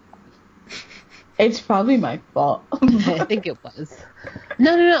here? It's probably my fault. I think it was.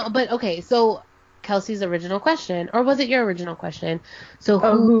 No. But okay, so Kelsey's original question, or was it your original question? So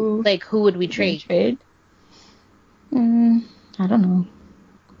who would we trade? I don't know.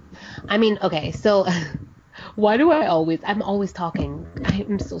 I mean, okay, so why do I'm always talking.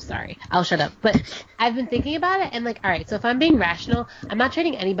 I'm so sorry. I'll shut up. But I've been thinking about it, and, like, all right, so if I'm being rational, I'm not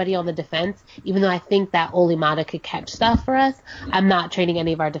trading anybody on the defense, even though I think that Olli Maatta could catch stuff for us. I'm not trading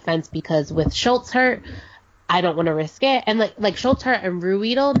any of our defense because with Schultz hurt, I don't want to risk it. And, like Schultz hurt and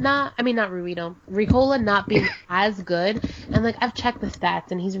Ricola not being as good. And, like, I've checked the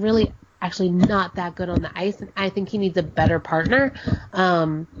stats, and he's really actually not that good on the ice, and I think he needs a better partner.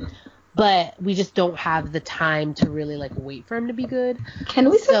 But we just don't have the time to really, like, wait for him to be good. Can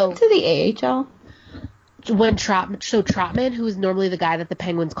we send him to the AHL? When Trotman, who is normally the guy that the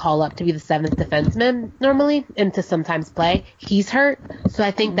Penguins call up to be the seventh defenseman normally and to sometimes play, he's hurt. So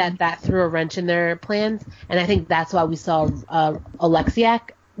I think that threw a wrench in their plans, and I think that's why we saw Oleksiak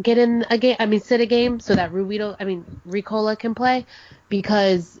sit a game so that Ricola can play,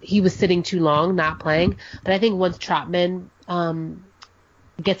 because he was sitting too long not playing. But I think once Trotman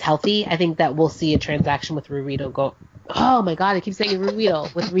gets healthy, I think that we'll see a transaction with Ruhwedel go. Oh my God, I keep saying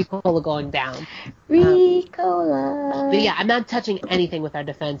Ruhwedel with Ricola going down. Ricola. But yeah, I'm not touching anything with our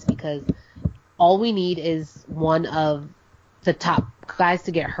defense because all we need is one of the top guys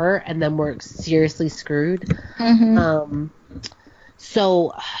to get hurt, and then we're seriously screwed. Mm-hmm.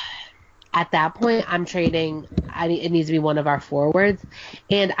 So at that point, I'm trading. It needs to be one of our forwards,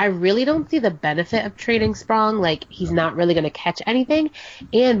 and I really don't see the benefit of trading Sprong. Like, he's not really going to catch anything,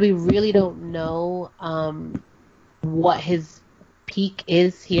 and we really don't know what his peak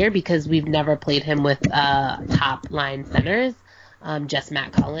is here because we've never played him with top line centers, just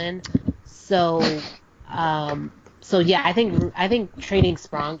Matt Cullen. So yeah, I think trading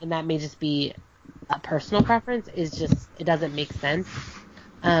Sprong, and that may just be a personal preference, it doesn't make sense.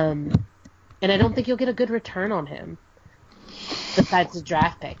 And I don't think you'll get a good return on him besides the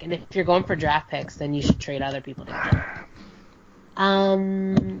draft pick. And if you're going for draft picks, then you should trade other people to get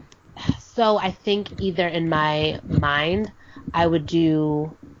them. So I think either in my mind, I'd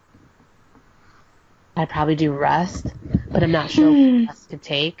probably do Rust, but I'm not sure what Rust could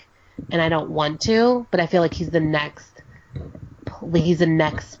take. And I don't want to, but I feel like he's the next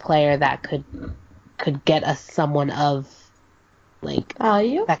player that could get us someone of, like,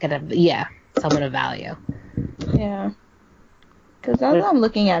 value. That could have, someone of value. Yeah. Because as I'm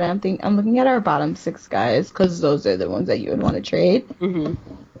looking at it, I'm looking at our bottom six guys, because those are the ones that you would want to trade. Mm-hmm.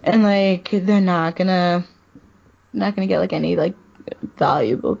 And, like, they're not gonna get, like, any, like,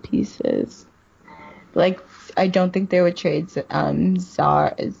 valuable pieces. Like, I don't think they would trade Zach.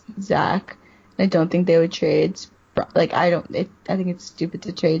 I don't think they would trade. I think it's stupid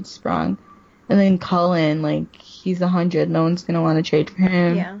to trade Sprong. And then Cullen, like, he's 100. No one's gonna want to trade for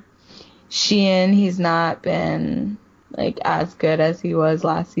him. Yeah. Sheehan, he's not been, like, as good as he was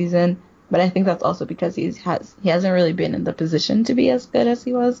last season. But I think that's also because he hasn't really been in the position to be as good as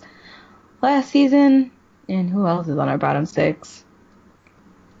he was last season. And who else is on our bottom six?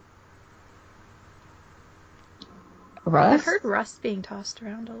 Russ? I've heard Rust being tossed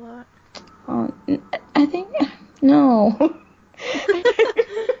around a lot. I think no.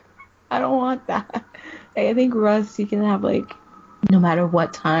 I don't want that. I think Russ, you can have, like, no matter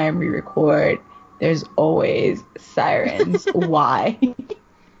what time we record, there's always sirens. Why?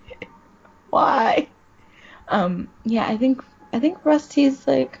 Why? Yeah, I think Rusty's,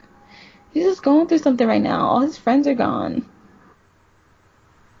 like, he's just going through something right now. All his friends are gone.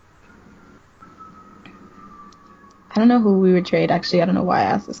 I don't know who we would trade. Actually, I don't know why I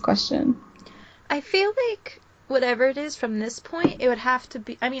asked this question. I feel like whatever it is from this point, it would have to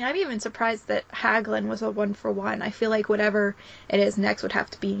be. I mean, I'm even surprised that Hagelin was a 1-for-1. I feel like whatever it is next would have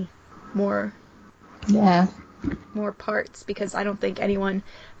to be more. Yeah. More parts, because I don't think anyone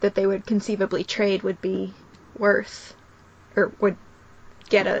that they would conceivably trade would be worth or would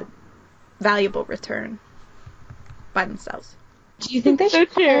get a valuable return by themselves. Do you think they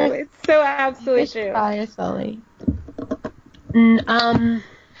should true? It's so absolutely true. Fire Sully.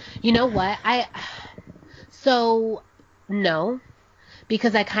 You know what? No,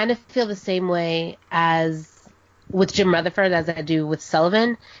 because I kind of feel the same way as with Jim Rutherford as I do with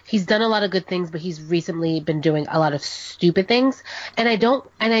Sullivan. He's done a lot of good things, but he's recently been doing a lot of stupid things. And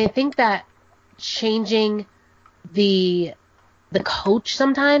I think that changing the coach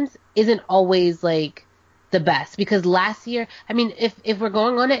sometimes isn't always like the best, because last year, I mean, if we're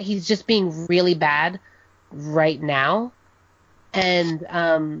going on it, he's just being really bad right now. And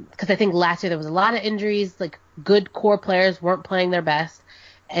because I think last year there was a lot of injuries, like good core players weren't playing their best.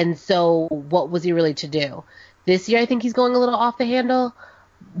 And so what was he really to do? This year, I think he's going a little off the handle.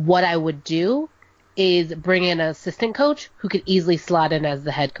 What I would do is bring in an assistant coach who could easily slot in as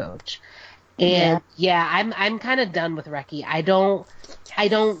the head coach. And I'm kind of done with Recchi. I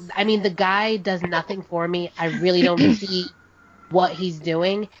mean, the guy does nothing for me. I really don't see what he's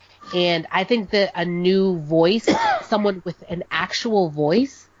doing. And I think that a new voice, someone with an actual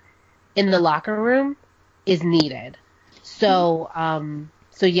voice in the locker room is needed. So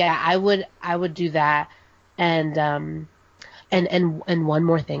yeah, I would do that. And one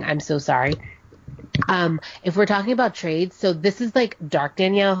more thing, I'm so sorry. If we're talking about trades, so this is like Dark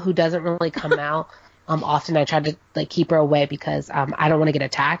Danielle, who doesn't really come out often. I try to like keep her away because I don't want to get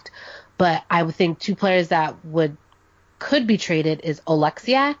attacked. But I would think two players that could be traded is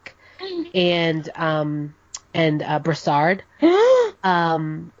Oleksiak and Brassard,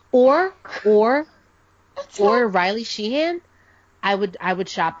 or Riley Sheehan. I would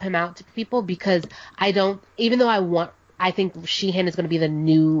shop him out to people because even though I think Sheehan is going to be the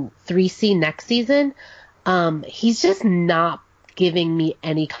new 3C next season, he's just not giving me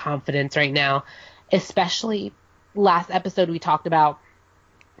any confidence right now, especially last episode we talked about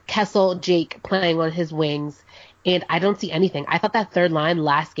Kessel, Jake playing on his wings, and I don't see anything. I thought that third line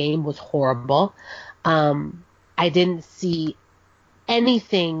last game was horrible. I didn't see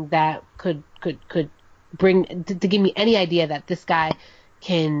anything that could bring to give me any idea that this guy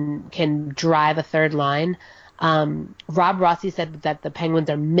can drive a third line. Rob Rossi said that the Penguins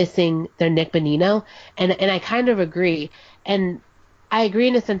are missing their Nick Bonino, and I kind of agree. And I agree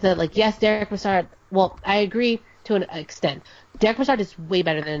in a sense that, like, yes, Derek Brassard, well, I agree to an extent. Derek Brassard is way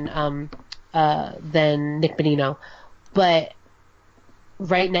better than Nick Bonino, but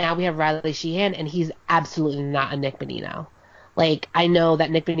right now we have Riley Sheehan, and he's absolutely not a Nick Bonino. Like, I know that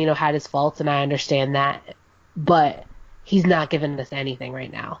Nick Bonino had his faults, and I understand that, but he's not giving us anything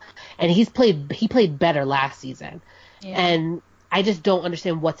right now. And he played better last season. Yeah. And I just don't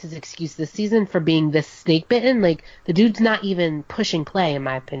understand what's his excuse this season for being this snake bitten. Like, the dude's not even pushing play, in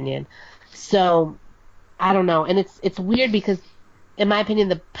my opinion. So, I don't know. And it's weird because, in my opinion,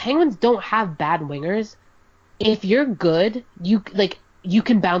 the Penguins don't have bad wingers. If you're good, you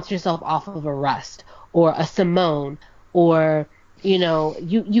can bounce yourself off of a Rust or a Simone, or,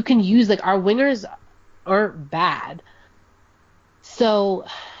 you can use, like, our wingers aren't bad. So,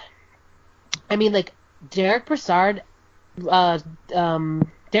 I mean, like, Derek Brassard, Dominic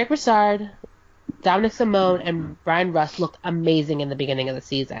Simone, and Brian Rust looked amazing in the beginning of the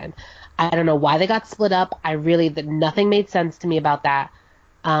season. I don't know why they got split up. Nothing made sense to me about that.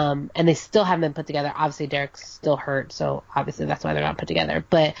 And they still haven't been put together. Obviously, Derek's still hurt, so obviously that's why they're not put together.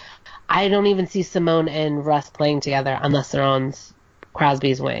 But I don't even see Simone and Rust playing together unless they're on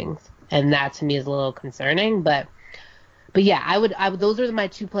Crosby's wings. And that, to me, is a little concerning. But yeah, I would. Those are my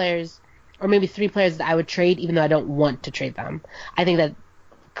two players, or maybe three players that I would trade, even though I don't want to trade them. I think that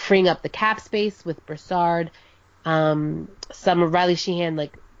freeing up the cap space with Brassard, some of Riley Sheehan,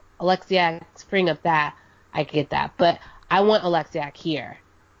 like Oleksiak, freeing up that, I could get that. But I want Oleksiak here,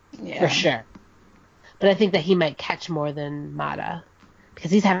 for sure. But I think that he might catch more than Mata,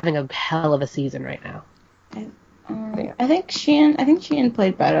 because he's having a hell of a season right now. I think Sheehan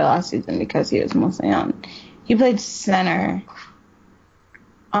played better last season because he was mostly on. He played center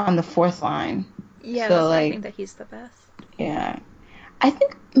on the fourth line. Yeah, so, I think that he's the best. Yeah. I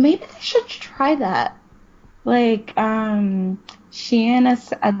think maybe they should try that. Like, Sheehan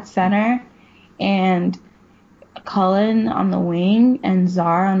at center and Cullen on the wing and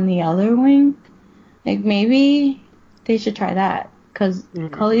Czar on the other wing. Like, maybe they should try that. Because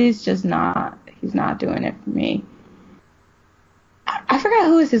Cully's just not, he's not doing it for me. I forgot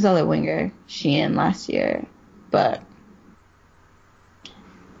who was his other winger, Sheehan, last year. But,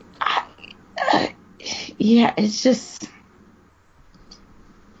 yeah, it's just,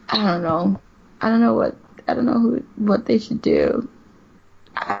 I don't know. I don't know what they should do.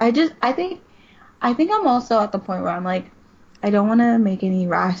 I think I'm also at the point where I'm like, I don't want to make any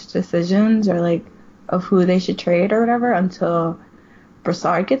rash decisions or like of who they should trade or whatever until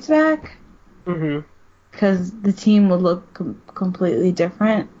Brassard gets back. Mhm. Because the team would look completely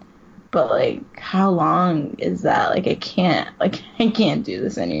different. But like, how long is that? Like, I can't do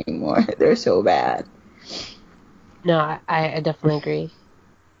this anymore. They're so bad. No, I definitely agree.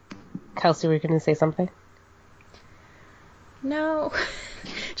 Kelsey, were you going to say something? No.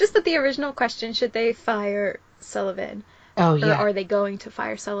 Just that the original question, should they fire Sullivan? Oh, Or yeah. are they going to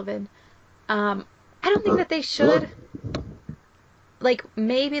fire Sullivan? I don't think that they should. Like,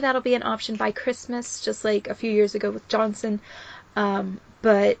 maybe that'll be an option by Christmas, just like a few years ago with Johnson.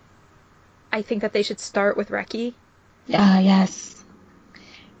 But I think that they should start with Recchi Yeah, yes.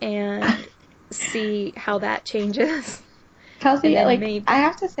 and see how that changes. Kelsey, And then like, maybe- I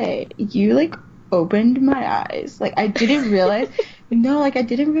have to say, you, like, opened my eyes. Like, I didn't realize, I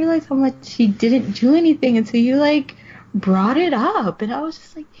didn't realize how much he didn't do anything until you, like, brought it up. And I was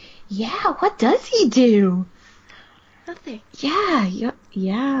just like, yeah, what does he do? Nothing.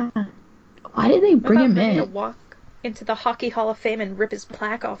 Yeah. Why did they bring him ready to in? walk into the Hockey Hall of Fame and rip his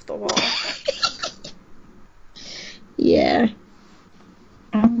plaque off the wall. Yeah.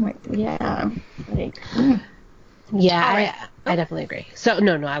 Oh my, yeah. Like, Yeah, All right. I definitely agree. So,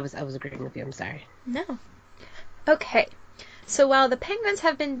 no, I was agreeing with you. I'm sorry. No. Okay. So while the Penguins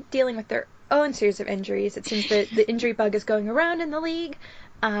have been dealing with their own series of injuries, it seems that the injury bug is going around in the league.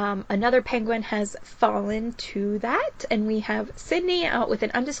 Another Penguin has fallen to that, and we have Sidney out with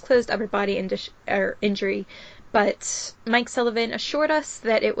an undisclosed upper body injury. But Mike Sullivan assured us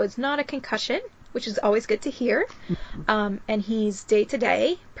that it was not a concussion, which is always good to hear. And he's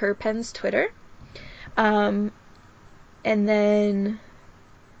day-to-day, per Penn's Twitter. And then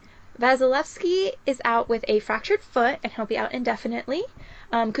Vasilevsky is out with a fractured foot, and he'll be out indefinitely.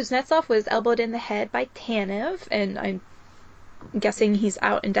 Kuznetsov was elbowed in the head by Tanev, and I'm guessing he's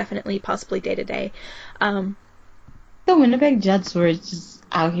out indefinitely, possibly day-to-day. the Winnipeg Jets were just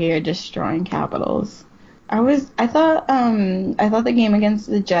out here destroying Capitals. I thought the game against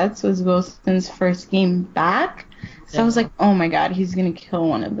the Jets was Wilson's first game back. So I was like, oh my god, he's gonna kill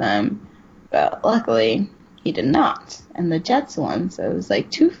one of them. But luckily he did not. And the Jets won, so it was like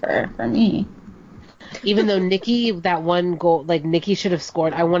twofer for me. Even though Nikki, that one goal, like, Nikki should have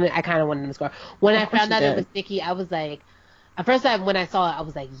scored. I kind of wanted him to score. When I found out it was Nikki, I was like, at first when I saw it, I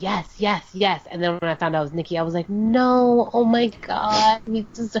was like, yes. And then when I found out it was Nikki, I was like, no, oh my god. Why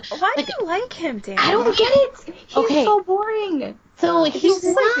do you like him, Dan? I don't get it. He's Okay. so boring. So he's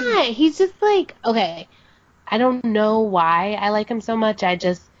boring. not. He's just like, okay, I don't know why I like him so much.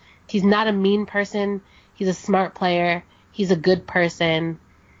 He's not a mean person. He's a smart player. He's a good person.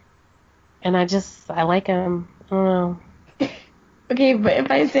 And I like him. I don't know. Okay, but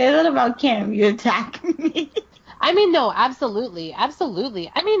if I say that about Cam, you attack me. I mean, no, absolutely.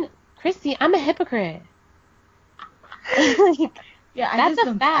 I mean, Christy, I'm a hypocrite. Like, Yeah, That's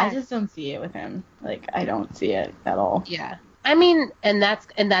a fact. I just don't see it with him. Like, I don't see it at all. yeah. I mean, and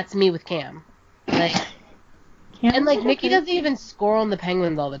that's me with Cam. Like, Cam's and like okay. Nikki doesn't even score on the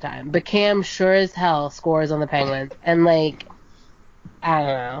Penguins all the time, but Cam sure as hell scores on the Penguins. And like, I don't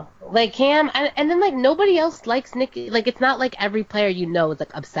know, like Cam, and then like nobody else likes Nikki. Like, it's not like every player is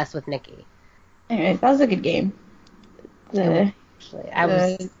like obsessed with Nikki. Anyways, that was a good game. Actually, I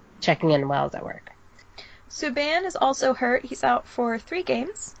was checking in while I was at work. Subban is also hurt. He's out for 3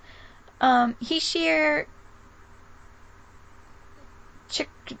 games. Hischier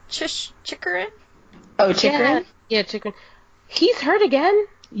Chikrin? Oh, Chikrin? Yeah, Chikrin. He's hurt again.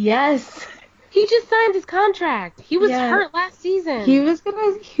 Yes. He just signed his contract. He was Yeah. hurt last season. He was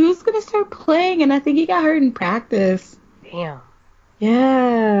gonna start playing, and I think he got hurt in practice. Damn.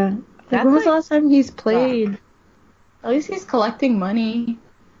 Yeah. Like, That's when was the like- last time he's played? At least he's collecting money.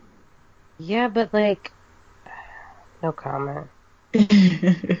 Yeah, but like, no comment.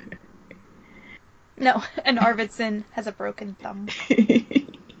 No, and Arvidsson has a broken thumb.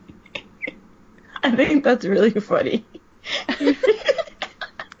 I think that's really funny.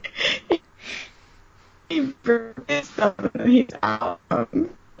 He broke his thumb and he's out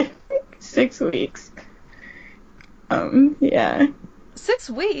 6 weeks. Yeah. 6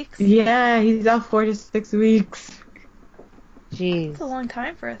 weeks? Yeah, he's out 4 to 6 weeks. Jeez. That's a long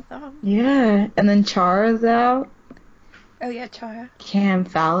time for a thumb. Yeah, and then Chara's out. Oh yeah, Chara. Cam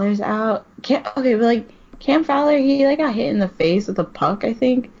Fowler's out. Okay, but like Cam Fowler, he like got hit in the face with a puck, I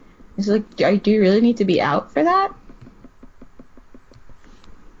think. It's like, do you really need to be out for that?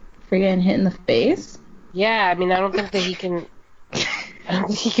 For getting hit in the face? Yeah, I mean, I don't think that he can. I don't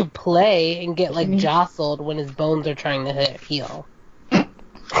think he can play and get like jostled when his bones are trying to heal.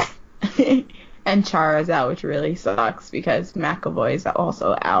 And Chara's out, which really sucks because McAvoy's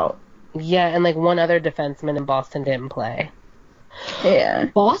also out. Yeah, and like one other defenseman in Boston didn't play. Yeah.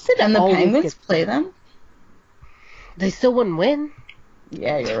 Boston and the always Penguins gets- play them? They still wouldn't win.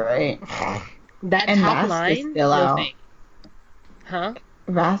 Yeah, you're right. That And top Rask line, is still no out. thanks. Huh?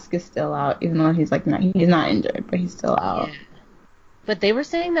 Rask is still out, even though he's not injured, but he's still out. Yeah. But they were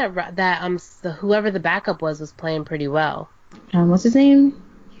saying that whoever the backup was playing pretty well. What's his name?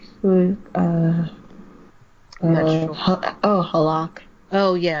 Who? I'm not sure. Halak.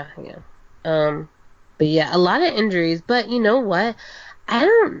 Oh yeah. But yeah, a lot of injuries. But you know what? I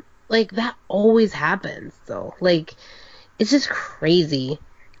don't like that. Always happens though. Like it's just crazy.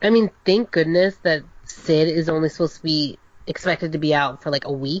 I mean, thank goodness that Sid is only supposed to be expected to be out for like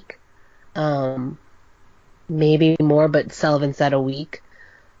a week. Maybe more, but Sullivan said a week.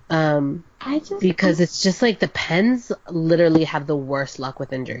 Because it's just like the Pens literally have the worst luck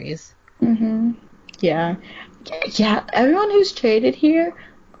with injuries. Mhm. Yeah. Yeah. Everyone who's traded here,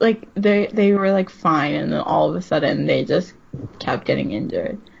 like they were like fine, and then all of a sudden they just kept getting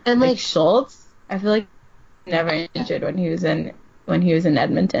injured. And like Schultz, I feel like never injured when he was in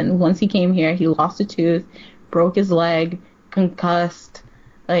Edmonton. Once he came here, he lost a tooth, broke his leg, concussed,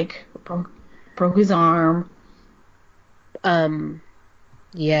 like broke his arm.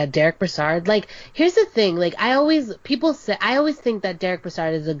 Yeah, Derek Brassard. Like, here's the thing. Like, I always think that Derek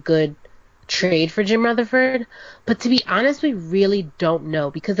Brassard is a good trade for Jim Rutherford. But to be honest, we really don't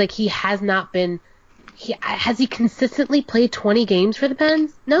know because, like, he has not been. Has he consistently played 20 games for the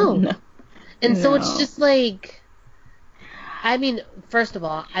Pens? No. And so it's just like. I mean, first of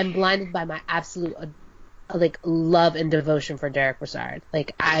all, I'm blinded by my absolute, like, love and devotion for Derek Brassard.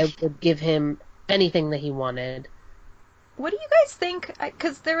 Like, I would give him anything that he wanted. What do you guys think?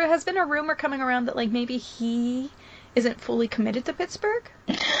 Because there has been a rumor coming around that like maybe he isn't fully committed to Pittsburgh.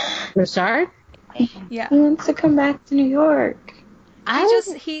 Brassard? Yeah. He wants to come back to New York.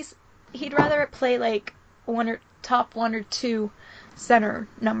 He'd rather play like top one or two center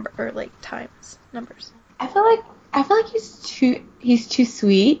number or like times numbers. I feel like he's too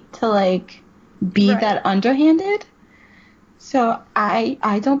sweet to like be that underhanded. So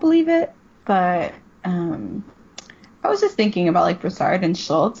I don't believe it, but I was just thinking about like Brassard and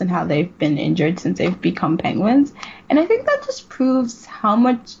Schultz and how they've been injured since they've become Penguins, and I think that just proves how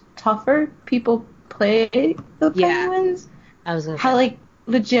much tougher people play the Penguins. I was gonna how say. Like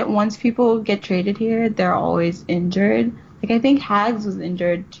legit once people get traded here, they're always injured. Like I think Hags was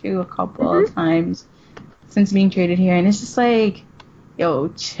injured too a couple of times since being traded here, and it's just like, yo,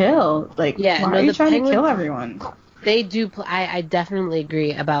 chill. Like, why are you trying to kill everyone? They do. I definitely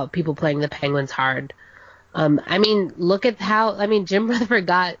agree about people playing the Penguins hard. I mean, look at how. I mean, Jim Rutherford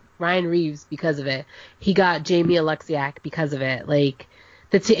got Ryan Reeves because of it. He got Jamie Alexiak because of it. Like,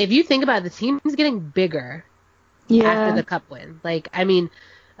 if you think about it, the team's getting bigger after the Cup win. Like, I mean,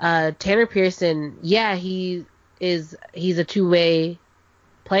 Tanner Pearson, he's a two-way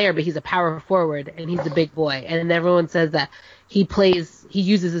player, but he's a power forward and he's a big boy. And everyone says that he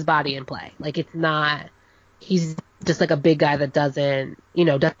uses his body in play. Like, it's not. He's just like a big guy that doesn't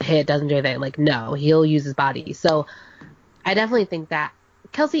hit, doesn't do anything. Like, no, he'll use his body. So I definitely think that.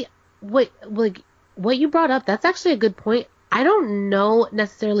 Kelsey, what you brought up, that's actually a good point. I don't know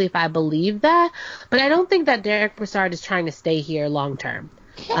necessarily if I believe that, but I don't think that Derek Brassard is trying to stay here long term.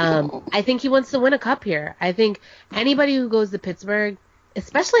 I think he wants to win a cup here. I think anybody who goes to Pittsburgh,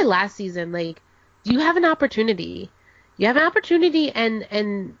 especially last season, like, you have an opportunity. You have an opportunity,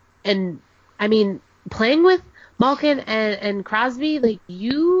 and I mean, playing with Malkin and Crosby, like,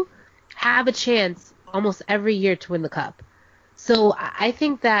 you have a chance almost every year to win the cup. So I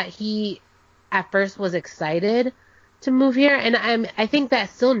think that he at first was excited to move here, and I think that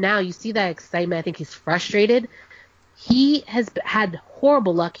still now you see that excitement. I think he's frustrated. He has had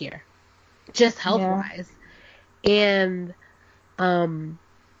horrible luck here, just health-wise. And and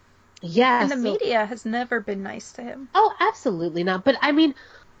the media has never been nice to him. Oh, absolutely not. But I mean,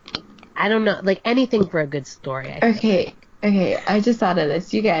 I don't know, like, anything for a good story. Okay, I just thought of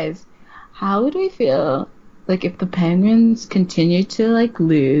this. You guys, how would we feel, like, if the Penguins continued to, like,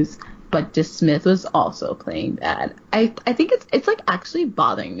 lose, but DeSmith was also playing bad? I think it's like, actually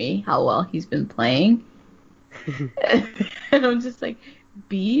bothering me how well he's been playing. And I'm just like,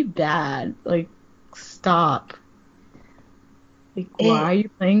 be bad. Like, stop. Like, why are you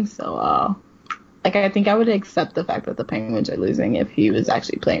playing so well? Like, I think I would accept the fact that the Penguins are losing if he was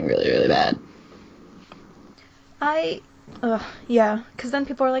actually playing really, really bad. Yeah, because then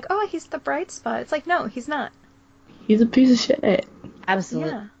people are like, oh, he's the bright spot. It's like, no, he's not. He's a piece of shit.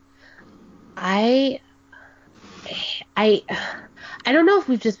 Absolutely. Yeah. I don't know if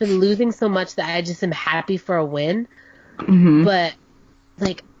we've just been losing so much that I just am happy for a win. Mm-hmm. But,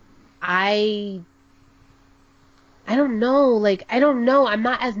 like, I don't know. Like, I don't know. I'm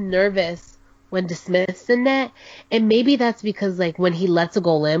not as nervous when DeSmith's in net. And maybe that's because, like, when he lets a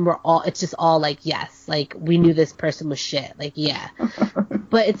goal in, it's just all like, yes. Like, we knew this person was shit. Like, yeah.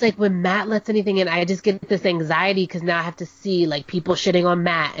 But it's like when Matt lets anything in, I just get this anxiety because now I have to see, like, people shitting on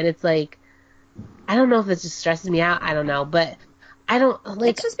Matt. And it's like, I don't know if it just stresses me out. I don't know. But I don't,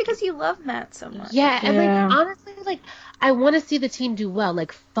 like... It's just because you love Matt so much. Yeah, and, like, honestly, like, I want to see the team do well.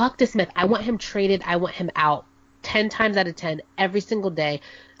 Like, fuck DeSmith. I want him traded. I want him out 10 times out of 10 every single day.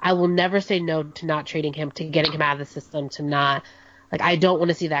 I will never say no to not trading him, to getting him out of the system, to not... Like, I don't want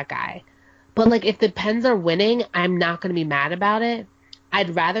to see that guy. But, like, if the Pens are winning, I'm not going to be mad about it.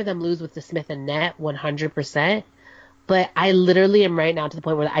 I'd rather them lose with DeSmith and net 100%. But I literally am right now to the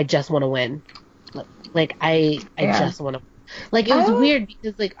point where I just want to win. Like, I just want to... Like, it was weird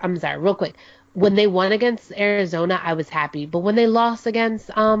because, like, I'm sorry, real quick. When they won against Arizona, I was happy. But when they lost against,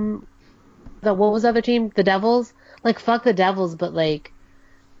 what was the other team? The Devils? Like, fuck the Devils, but, like,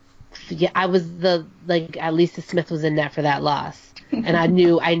 yeah, I was at least the Smith was in net for that loss. And I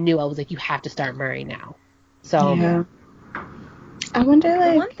knew, I was like, you have to start Murray now. So. Yeah. I wonder,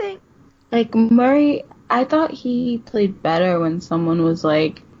 like, One thing. Like, Murray, I thought he played better when someone was,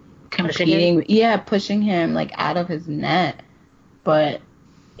 like, competing. Pushing him, like, out of his net. But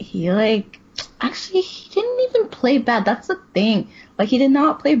he, like, actually, he didn't even play bad. That's the thing. Like, he did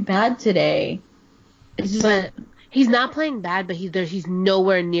not play bad today. But he's not playing bad, but he's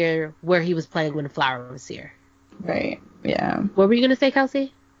nowhere near where he was playing when Flower was here. Right, yeah. What were you going to say,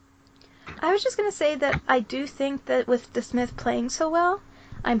 Kelsey? I was just going to say that I do think that with DeSmith playing so well,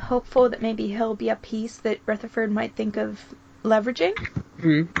 I'm hopeful that maybe he'll be a piece that Rutherford might think of leveraging.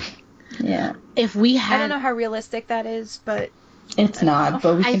 Mm-hmm. Yeah. If we had... I don't know how realistic that is, but... It's not,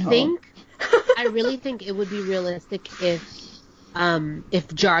 but we can hope. I really think it would be realistic if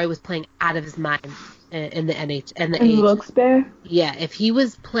Jari was playing out of his mind in the NH and the In Wilkes-Barre? Yeah, if he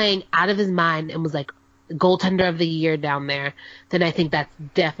was playing out of his mind and was like goaltender of the year down there, then I think that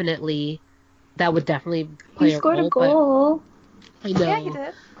would definitely play He scored a goal. I know. Yeah, he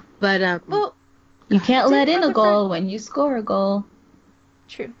did. But well, you can't let in a goal when you score a goal.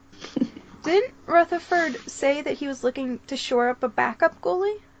 True. Didn't Rutherford say that he was looking to shore up a backup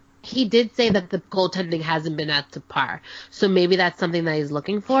goalie? He did say that the goaltending hasn't been up to par, so maybe that's something that he's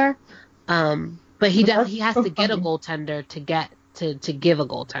looking for. But he has to get a goaltender to give a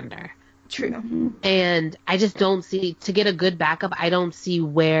goaltender. True. And I just don't see, to get a good backup, I don't see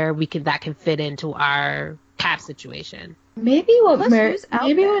where that can fit into our cap situation. Maybe what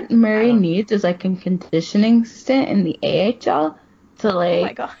Murray needs is like a conditioning stint in the AHL to like. Oh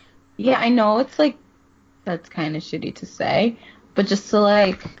my god. Yeah, I know it's like that's kind of shitty to say, but just to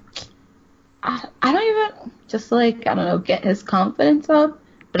like, I don't know, get his confidence up.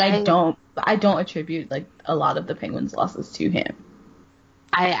 But I don't attribute like a lot of the Penguins' losses to him.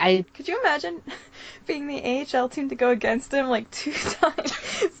 Could you imagine being the AHL team to go against him, like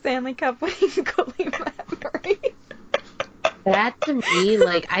 2-time Stanley Cup winning goalie Matt Murray? That to me,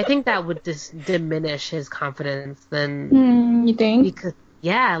 like, I think that would just diminish his confidence. Then you think? Because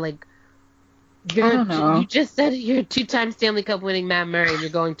like, I don't know. You just said you're a 2-time Stanley Cup winning Matt Murray, and you're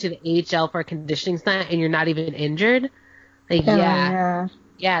going to the AHL for a conditioning stint, and you're not even injured. Like, yeah,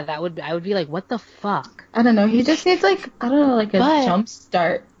 I would be like, what the fuck? I don't know. He just needs like a jump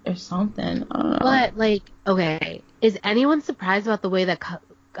start or something. I don't know. But like, okay, is anyone surprised about the way that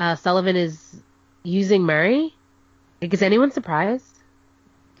Sullivan is using Murray? Like, is anyone surprised?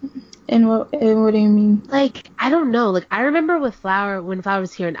 And what do you mean? Like, I don't know. Like, I remember when Flower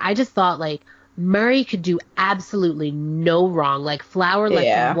was here, and I just thought like Murray could do absolutely no wrong. Like, Flower lets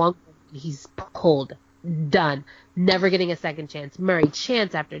him one, he's pulled. Done. Never getting a second chance. Murray,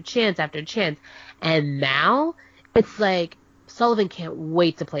 chance after chance after chance. And now, it's like, Sullivan can't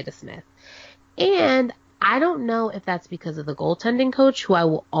wait to play DeSmith. And I don't know if that's because of the goaltending coach, who I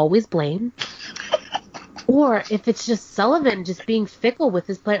will always blame, or if it's just Sullivan just being fickle with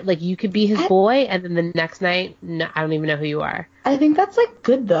his player. Like, you could be his boy, and then the next night, no, I don't even know who you are. I think that's, like,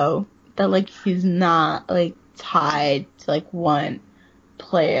 good, though. That, like, he's not, like, tied to, like, one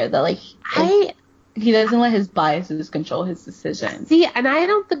player. That, like he doesn't let his biases control his decisions. See, and I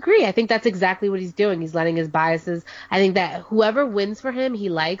don't agree. I think that's exactly what he's doing. He's letting his biases. I think that whoever wins for him, he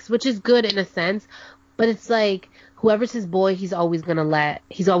likes, which is good in a sense. But it's like whoever's his boy, he's always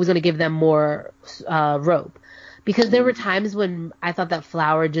gonna give them more rope. Because there were times when I thought that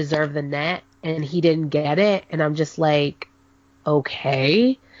Flower deserved the net and he didn't get it, and I'm just like,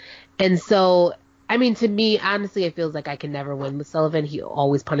 okay. And so, I mean, to me, honestly, it feels like I can never win with Sullivan. He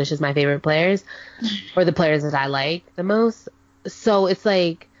always punishes my favorite players, or the players that I like the most. So it's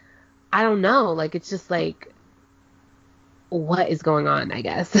like, I don't know. Like, it's just like, what is going on, I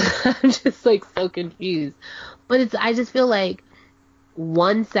guess. I'm just like so confused. But I just feel like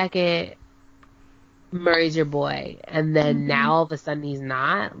 1 second Murray's your boy, and then now all of a sudden he's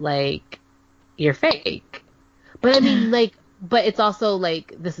not. Like, you're fake. But I mean, like, but it's also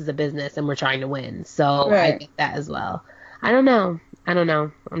like, this is a business and we're trying to win. So Right. I get that as well. I don't know.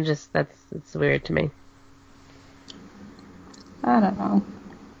 I'm just, it's weird to me. I don't know.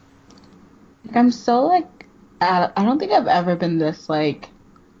 Like, I'm so, like, I don't think I've ever been this, like,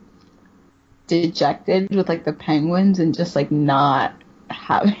 dejected with, like, the Penguins and just, like, not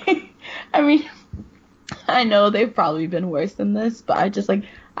having... I mean, I know they've probably been worse than this, but I just, like,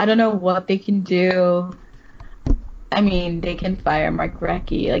 I don't know what they can do. I mean, they can fire Mark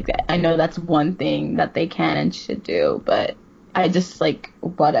Recchi. Like, I know that's one thing that they can and should do, but I just, like,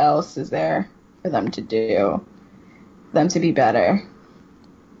 what else is there for them to do? For them to be better?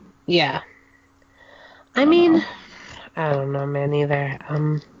 Yeah. I mean, I don't know, man, either.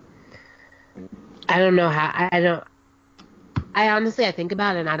 I don't know how, I honestly, I think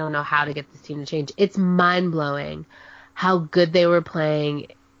about it and I don't know how to get this team to change. It's mind-blowing how good they were playing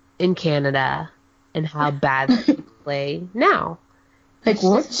in Canada and how bad they play now. Like, It's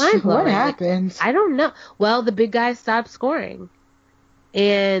just mind-blowing. what Like, happened? I don't know. Well, the big guys stopped scoring.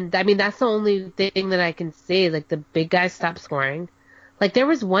 And, I mean, that's the only thing that I can say. Like, the big guys stopped scoring. Like, there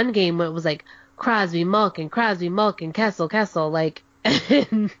was one game where it was like, Crosby, Malkin, Kessel, like,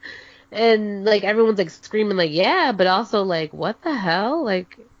 and like, everyone's like screaming, like, yeah, but also like, what the hell?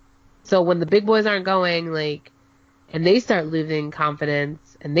 Like, so when the big boys aren't going, like, and they start losing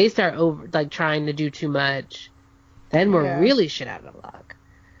confidence, and they start trying to do too much, then we're really shit out of luck.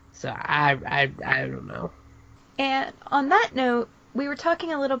 So I don't know. And on that note, we were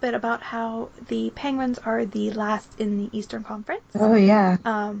talking a little bit about how the Penguins are the last in the Eastern Conference. Oh, yeah.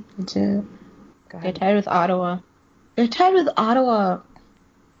 They're Go ahead. tied with Ottawa. They're tied with Ottawa.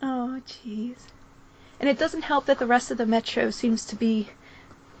 Oh, jeez. And it doesn't help that the rest of the Metro seems to be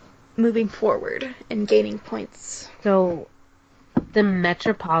moving forward and gaining points. So the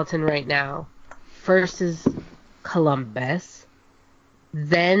Metropolitan right now, first is Columbus,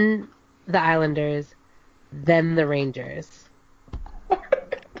 then the Islanders, then the Rangers.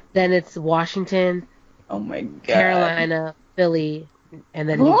 Then it's Washington, Oh, my God. Carolina, Philly, and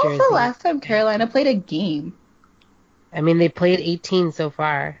then When New was Jersey. the last time Carolina played a game? I mean, they played 18 so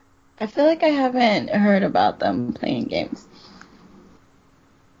far. I feel like I haven't heard about them playing games.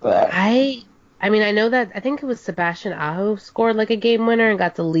 But I mean, I know that, I think it was Sebastian Aho scored like a game winner and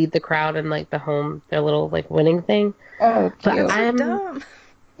got to lead the crowd in like their little like winning thing. oh, But cute. Dumb.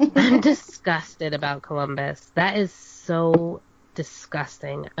 I'm disgusted about Columbus. That is so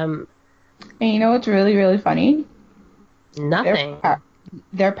disgusting. And you know what's really, really funny? Nothing.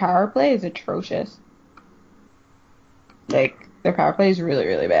 Their power play is atrocious. Like, their power play is really,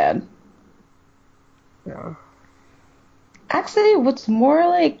 really bad. No. Actually, what's more,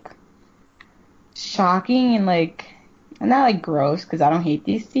 like, shocking and, like, and not, like, gross, because I don't hate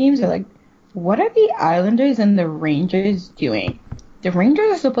these teams, are, like, what are the Islanders and the Rangers doing? The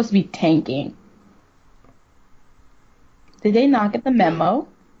Rangers are supposed to be tanking. Did they not get the memo?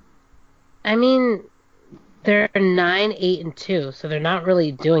 I mean, they're 9, 8, and 2, so they're not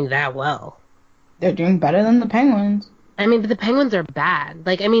really doing that well. They're doing better than the Penguins. I mean, but the Penguins are bad.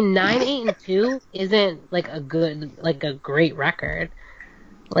 Like, I mean, 9, 8, and 2 isn't like a great record.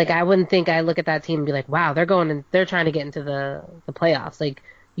 Like, I wouldn't think I look at that team and be like, wow, they're trying to get into the playoffs. Like,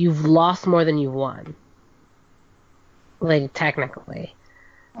 you've lost more than you've won. Like, technically.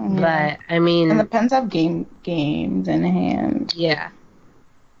 Yeah. But, I mean... And the Pens have games in hand. Yeah.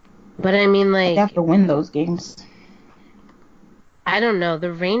 But, I mean, like... They have to win those games. I don't know.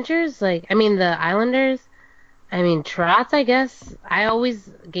 The Rangers, like... I mean, the Islanders... I mean, Trotz, I guess, I always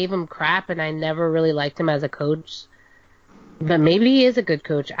gave him crap, and I never really liked him as a coach. But maybe he is a good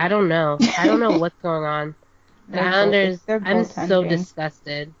coach. I don't know. I don't know what's going on. The Islanders, they're I'm both so tanking.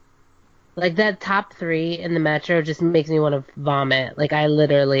 disgusted. Like, that top 3 in the Metro just makes me want to vomit. Like, I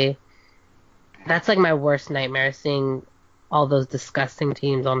literally... That's, like, my worst nightmare, seeing all those disgusting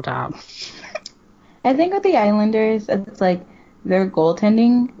teams on top. I think with the Islanders, it's like their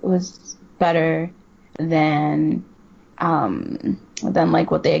goaltending was better than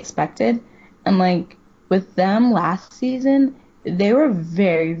like what they expected, and like with them last season, they were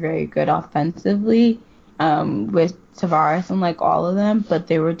very, very good offensively with Tavares and like all of them, but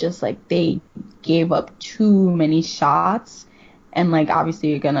they were just like they gave up too many shots, and like obviously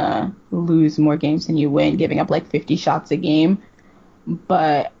you're gonna lose more games than you win, giving up like 50 shots a game.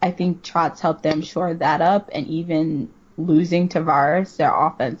 But I think Trotz helped them shore that up, and even losing Tavares, their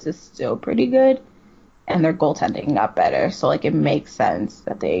offense is still pretty good, and their goaltending got better. So like it makes sense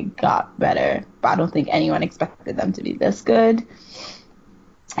that they got better, but I don't think anyone expected them to be this good.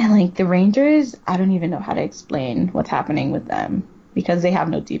 And like the Rangers, I don't even know how to explain what's happening with them because they have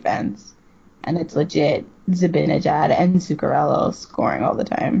no defense, and it's legit Zibanejad and Zuccarello scoring all the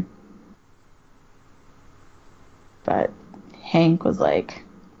time. But Hank was like,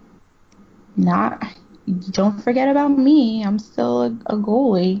 don't forget about me. I'm still a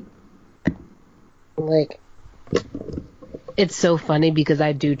goalie. Like, it's so funny because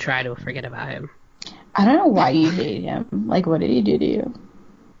I do try to forget about him. I don't know why you hate him. Like, what did he do to you?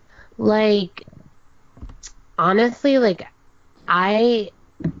 Like, honestly, I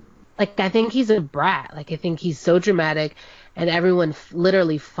think he's a brat. Like, I think he's so dramatic, and everyone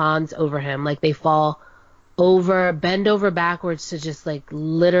literally fawns over him. Like, they bend over backwards to just, like,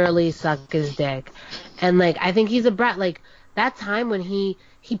 literally suck his dick. And, like, I think he's a brat. Like, that time when he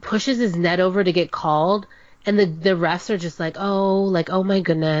pushes his net over to get called, and the refs are just like, oh my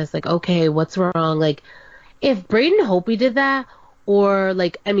goodness, like, okay, what's wrong? Like, if Braden Holtby did that, or,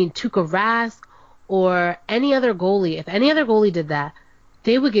 like, I mean, Tuukka Rask, or any other goalie, if any other goalie did that,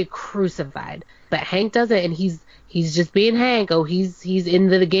 they would get crucified. But Hank does it, and he's just being Hank. Oh, he's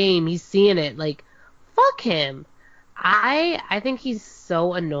into the game. He's seeing it. Like, fuck him. I think he's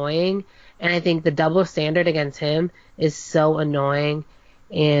so annoying, and I think the double standard against him is so annoying,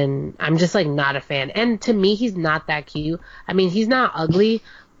 and I'm just, like, not a fan. And to me, he's not that cute. I mean, he's not ugly,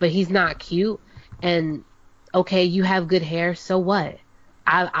 but he's not cute. And, okay, you have good hair, so what?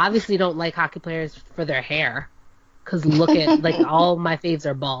 I obviously don't like hockey players for their hair, because look at, like, all my faves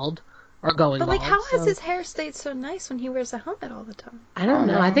are bald. Or going but, like, bald, how has his hair stayed so nice when he wears a helmet all the time? I don't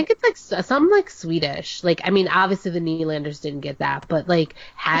know. I think it's, like, something, like, Swedish. Like, I mean, obviously the Nylanders didn't get that, but, like,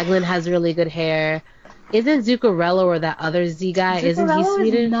 Hagelin has really good hair. Isn't Zuccarello or that other Z guy, isn't he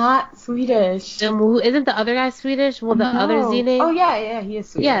Swedish? Is not Swedish. Isn't the other guy Swedish? Well, the other Z name? Oh, yeah, he is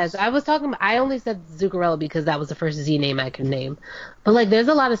Swedish. Yes, I only said Zuccarello because that was the first Z name I could name. But, like, there's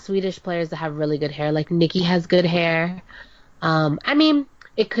a lot of Swedish players that have really good hair. Like, Nicky has good hair. I mean,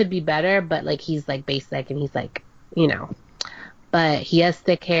 it could be better, but, like, he's, like, basic, and he's, like, you know. But he has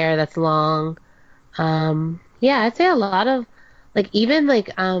thick hair that's long. Yeah, I'd say a lot of, like, even,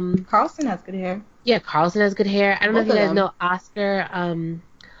 like, Carlson has good hair. Yeah, Carlson has good hair. I don't know if you guys know Oscar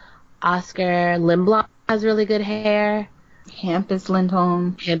Lindblom has really good hair. Hampus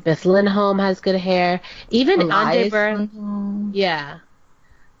Lindholm has good hair. Even Elias Andre Yeah.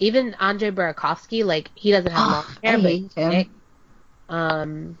 Even Andre Burakovsky, like, he doesn't have long hair, but he's thick. Are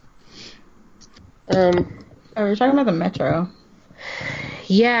we talking about the Metro?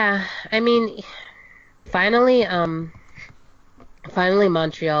 Yeah, I mean, finally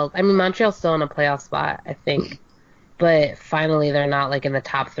Montreal. I mean, Montreal's still in a playoff spot, I think, but finally they're not, like, in the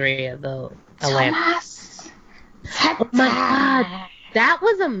top 3 of the Atlantic. Oh my god, that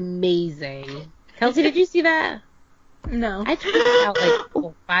was amazing. Kelsey, did you see that? No. I tweeted it out,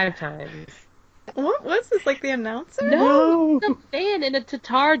 like, 5 times. What was this, like, the announcer? No, the fan in a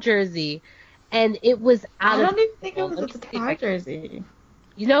Tatar jersey, and it was out I of... don't even think it was a Tatar jersey.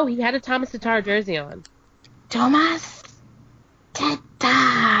 You know, he had a Thomas Tatar jersey on. Thomas Tatar.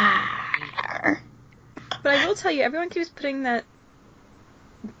 But I will tell you, everyone keeps putting that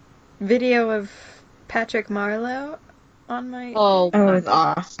video of Patrick Marleau on my... Oh, it's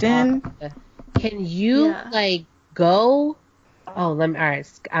Austin? Can you, like, go... Oh, alright,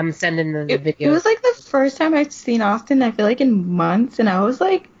 I'm sending the video. It was, like, the first time I've seen Austin, I feel like, in months, and I was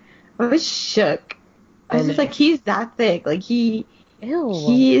shook. I was just like, he's that thick. Like, he's,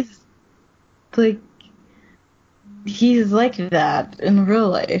 like, he's like that in real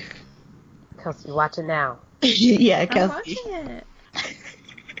life. Kelsey, watch it now. Yeah, I'm Kelsey. watching it.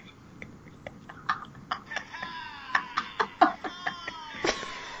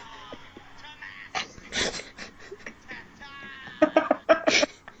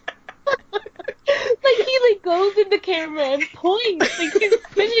 Goes in the camera and points, like, he's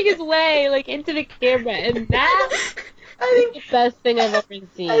pushing his way, like, into the camera, and that I think the best thing I've ever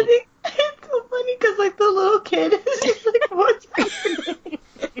seen. I think it's so funny because, like, the little kid is just like, what's happening?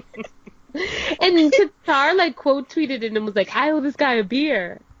 And Tatar like quote tweeted it and was like, I owe this guy a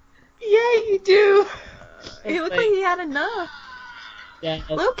beer. Yeah, you do. He looked like he had enough. Yeah.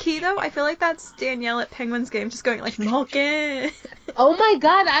 Low key though, I feel like that's Danielle at Penguins game just going like Malkin. Oh my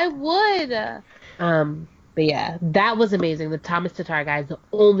god, I would. But yeah, that was amazing. The Thomas Tatar guy is the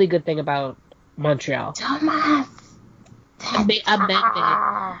only good thing about Montreal. Thomas.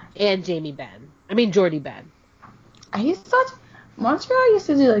 And Jamie Benn. I mean Jordy Benn. Montreal used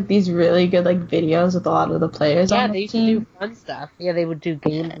to do like these really good like videos with a lot of the players on the they used team. to do fun stuff. Yeah, they would do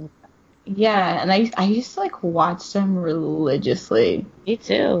games and stuff. Yeah, and I used to like watch them religiously. Me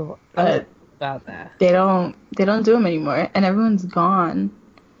too. But about that. they don't do them anymore, and everyone's gone.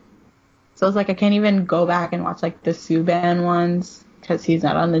 So it's like I can't even go back and watch like the Subban ones because he's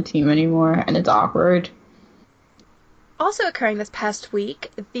not on the team anymore, and it's awkward. Also occurring this past week,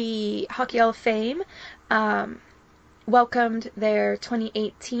 the Hockey Hall of Fame welcomed their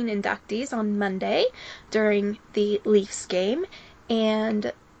 2018 inductees on Monday during the Leafs game,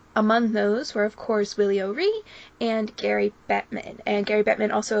 and among those were, of course, Willie O'Ree and Gary Bettman. And Gary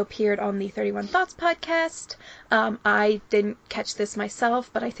Bettman also appeared on the 31 Thoughts podcast. I didn't catch this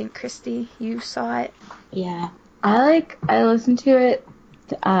myself, but I think, Christy, you saw it. Yeah. I listened to it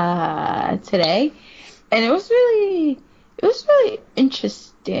today, and it was really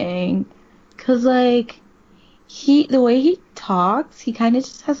interesting, because, like, the way he talks, he kind of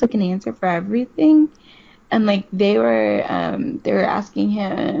just has, like, an answer for everything. And, like, they were asking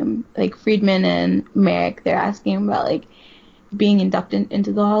him, like, Friedman and Merrick, they're asking him about, like, being inducted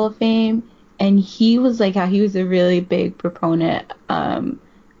into the Hall of Fame. And he was, like, how he was a really big proponent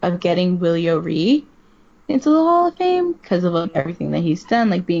of getting Willie O'Ree into the Hall of Fame because of, like, everything that he's done,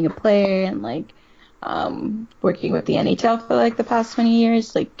 like, being a player and, like, working with the NHL for, like, the past 20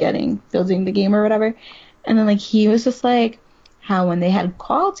 years, like, building the game or whatever. And then, like, he was just, like, how when they had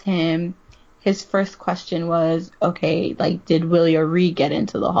called him, his first question was, okay, like, did Willie O'Ree get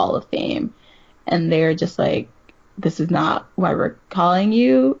into the Hall of Fame? And they're just like, this is not why we're calling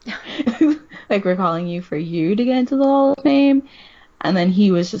you. Like, we're calling you for you to get into the Hall of Fame. And then he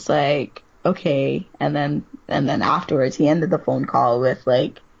was just like, okay. And then afterwards, he ended the phone call with,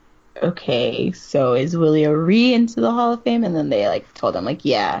 like, okay, so is Willie O'Ree into the Hall of Fame? And then they, like, told him, like,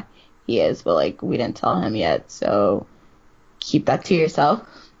 yeah, he is. But, like, we didn't tell him yet. So keep that to yourself.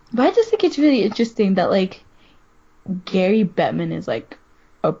 But I just think it's really interesting that, like, Gary Bettman is, like,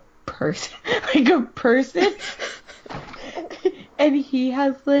 a person. Like, a person. And he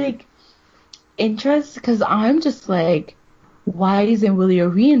has, like, interests. Because I'm just, like, why isn't Willie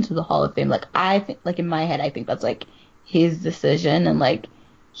O'Ree into the Hall of Fame? Like, I think, like, in my head, I think that's, like, his decision. And, like,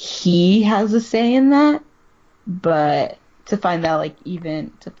 he has a say in that. But to find out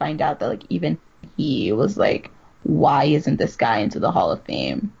that, even he was, like, why isn't this guy into the Hall of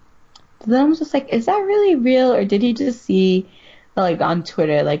Fame? So then I was just like, is that really real? Or did he just see, like, on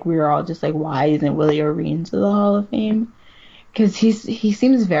Twitter, like, we were all just like, why isn't Willie O'Ree into the Hall of Fame? Because he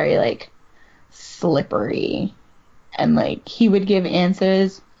seems very, like, slippery. And, like, he would give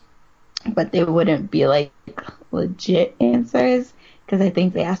answers, but they wouldn't be, like, legit answers. Because I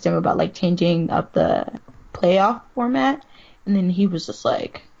think they asked him about, like, changing up the playoff format. And then he was just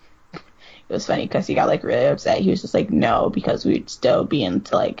like, it was funny because he got, like, really upset. He was just like, no, because we'd still be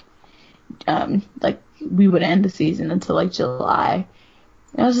into, like, we would end the season until, like, July.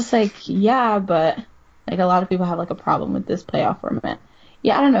 And I was just like, yeah, but, like, a lot of people have, like, a problem with this playoff format.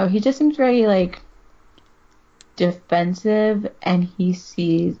 Yeah, I don't know. He just seems very, like, defensive, and he's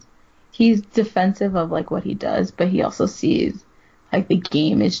defensive of, like, what he does, but he also sees, like, the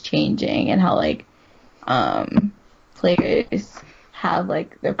game is changing and how, like, players have,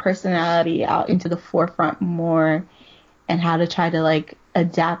 like, their personality out into the forefront more, and how to try to, like,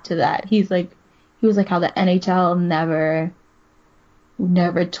 adapt to that. He was like how the NHL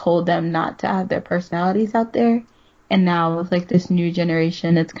never told them not to have their personalities out there, and now with, like, this new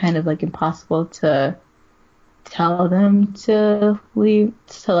generation, it's kind of, like, impossible to tell them to leave,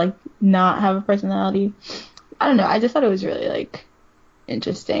 to, like, not have a personality. I don't know. I just thought it was really, like,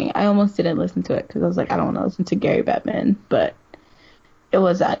 interesting. I almost didn't listen to it because I was like, I don't want to listen to Gary Bettman, but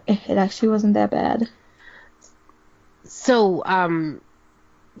it actually wasn't that bad. So,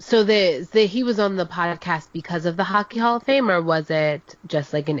 he was on the podcast because of the Hockey Hall of Fame, or was it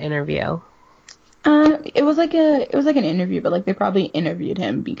just, like, an interview? It was like an interview, but, like, they probably interviewed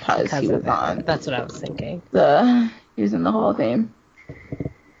him because he was on. That's what I was thinking. He was in the Hall of Fame.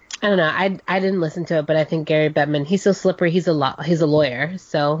 I don't know. I didn't listen to it, but I think Gary Bettman, he's so slippery. He's a lawyer,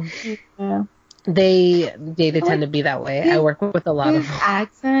 so yeah. They tend to be that way. I work with a lot of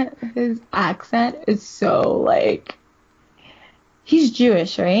them. His accent is so, like, he's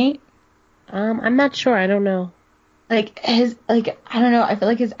Jewish, right? I'm not sure. I don't know. Like his, like, I don't know. I feel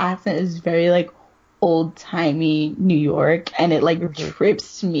like his accent is very like old timey New York, and it like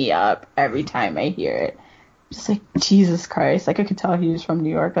trips me up every time I hear it. Just like Jesus Christ, like I could tell he was from New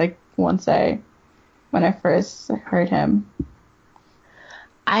York. Like when I first heard him.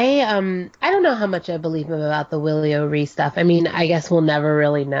 I don't know how much I believe him about the Willie O'Ree stuff. I mean, I guess we'll never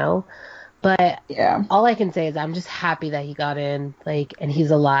really know. But Yeah. all I can say is I'm just happy that he got in, like, and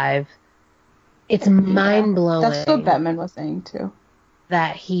he's alive. It's mind blowing. That's what Bettman was saying too.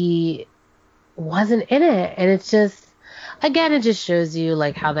 That he wasn't in it, and it's just, again, it just shows you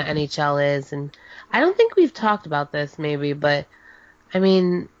like how the NHL is, and I don't think we've talked about this maybe, but I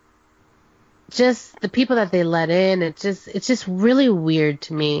mean, just the people that they let in, it's just really weird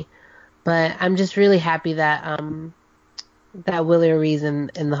to me. But I'm just really happy that that Willie O'Ree's in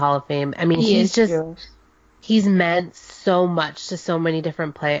the Hall of Fame. I mean, he's meant so much to so many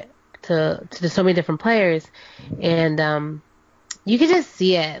different to so many different players, and you can just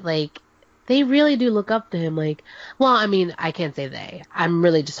see it. Like, they really do look up to him. Like, well, I mean, I can't say they. I'm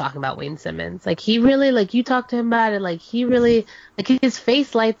really just talking about Wayne Simmons. Like, he really, like, you talk to him about it, like, he really, like, his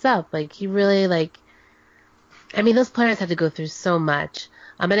face lights up. Like, he really, like, I mean, those players had to go through so much.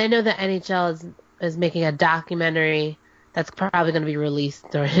 And I know the NHL is making a documentary that's probably going to be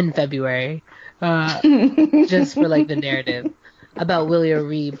released in February, just for, like, the narrative about Willie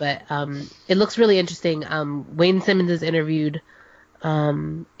O'Ree. But it looks really interesting. Wayne Simmons is interviewed,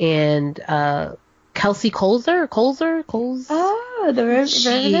 and Kelsey Colzer. Oh, the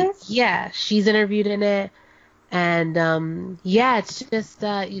River. Yeah, she's interviewed in it. And yeah, it's just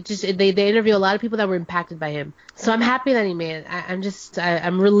they interview a lot of people that were impacted by him. So I'm happy that he made it.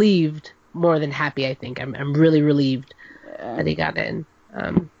 I'm relieved, more than happy. I think I'm really relieved that he got in.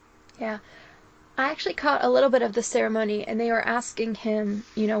 Yeah, I actually caught a little bit of the ceremony, and they were asking him,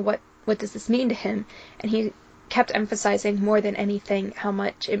 you know, what does this mean to him, and he kept emphasizing more than anything how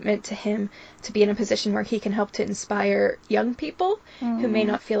much it meant to him to be in a position where he can help to inspire young people who may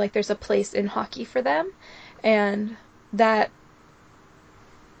not feel like there's a place in hockey for them. And that,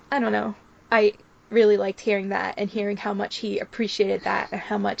 I don't know, I really liked hearing that and hearing how much he appreciated that and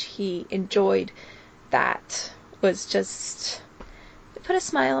how much he enjoyed that was just, it put a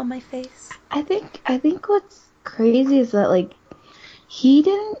smile on my face. I think what's crazy is that, like, he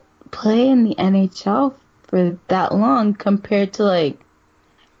didn't play in the NHL for that long compared to, like,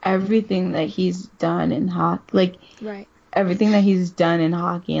 everything that he's done in hockey. Like, right. Everything that he's done in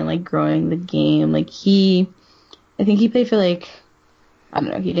hockey and, like, growing the game. Like, I think he played for, like, I don't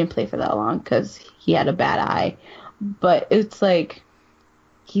know, he didn't play for that long because he had a bad eye. But it's, like,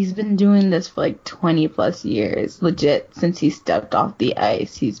 he's been doing this for, like, 20 plus years, legit, since he stepped off the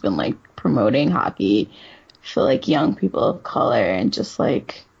ice. He's been, like, promoting hockey for, like, young people of color and just,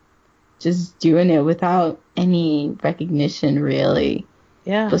 like, just doing it without any recognition, really.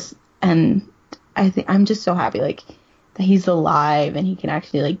 Yeah. And I think I'm just so happy, like, that he's alive and he can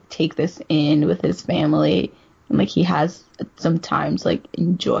actually, like, take this in with his family and, like, he has some time to, like,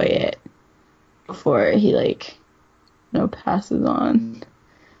 enjoy it before he, like, you know, passes on.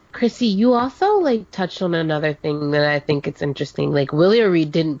 Chrissy, you also, like, touched on another thing that I think it's interesting. Like, Willie O'Ree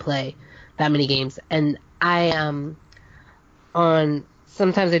didn't play that many games, and I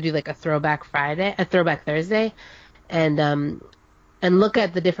sometimes I do, like, a throwback Thursday, and look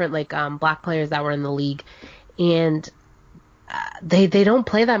at the different, like, black players that were in the league, and they don't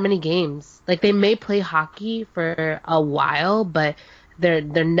play that many games. Like, they may play hockey for a while, but they're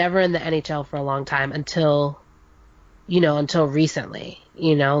never in the NHL for a long time until recently.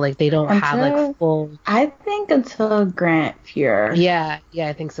 You know, like, they don't have, like, full. I think until Grant Fuhr. Yeah,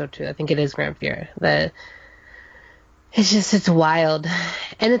 I think so too. I think it is Grant Fuhr. It's wild,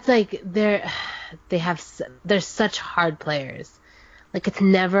 and it's like they're such hard players. Like, it's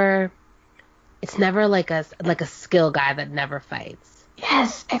never like a skill guy that never fights.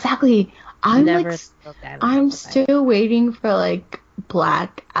 Yes, exactly. I'm still waiting for, like,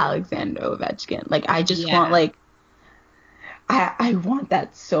 Black Alexander Ovechkin. Like, I just want, like, I want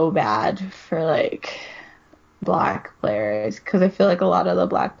that so bad for, like, black players, because I feel like a lot of the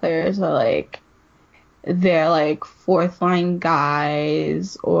black players are, like, they're, like, fourth line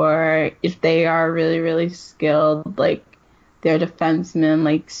guys, or if they are really, really skilled, like, they're defensemen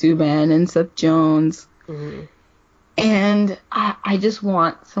like Subban and Seth Jones. Mm-hmm. And I just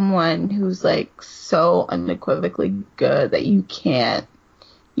want someone who's, like, so unequivocally good that you can't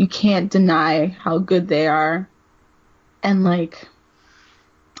deny how good they are. And, like,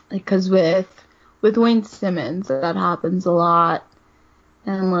 because with Wayne Simmons, that happens a lot.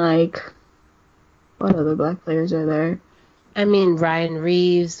 And, like, what other black players are there? I mean, Ryan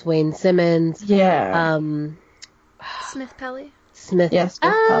Reeves, Wayne Simmons. Yeah. Smith Pelly. Smith. Yes.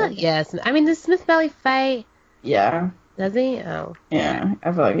 Yes. I mean, does Smith Pelly fight? Yeah. Does he? Oh. Yeah,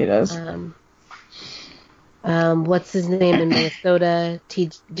 I feel like he does. What's his name in Minnesota?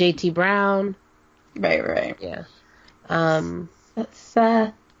 J.T. Brown. Right. Yeah.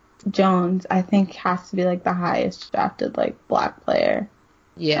 Seth Jones, I think, has to be like the highest drafted like black player.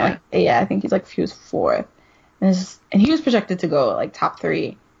 Yeah. I think he was fourth, and he was projected to go like top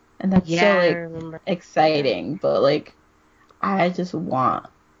 3, and that's so like exciting. But like, I think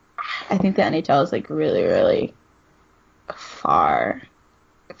the NHL is like really, really far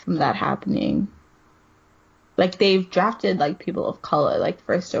from that happening. Like, they've drafted like people of color like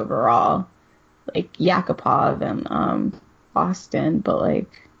first overall, like Yakupov and Boston, but like,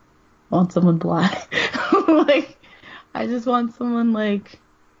 I want someone black. Like, I just want someone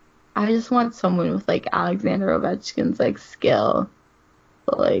with like Alexander Ovechkin's like skill,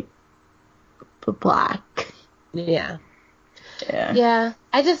 but black. Yeah. Yeah. Yeah.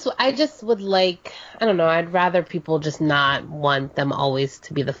 I just would like, I don't know, I'd rather people just not want them always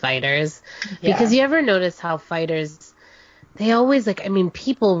to be the fighters. Yeah. Because you ever notice how fighters, they always like, I mean,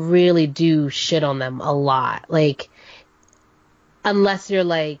 people really do shit on them a lot. Like, unless you're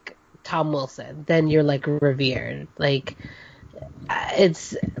like Tom Wilson, then you're like revered. Like,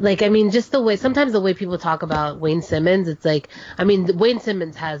 it's like, I mean, just sometimes the way people talk about Wayne Simmons, it's like, I mean, Wayne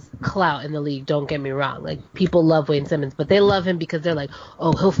Simmons has clout in the league, don't get me wrong. Like, people love Wayne Simmons, but they love him because they're like,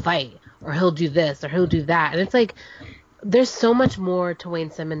 oh, he'll fight, or he'll do this, or he'll do that. And it's like, there's so much more to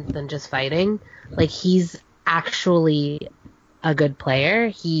Wayne Simmons than just fighting. Like, he's actually a good player.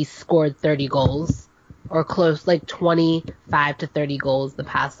 He scored 30 goals, or close, like 25 to 30 goals the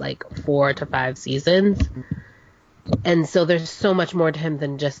past like 4 to 5 seasons. And so there's so much more to him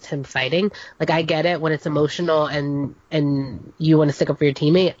than just him fighting. Like, I get it when it's emotional and you want to stick up for your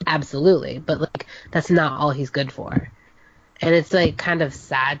teammate, absolutely. But like, that's not all he's good for. And it's like kind of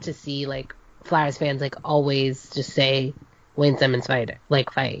sad to see like Flyers fans like always just say Wayne Simmons fight.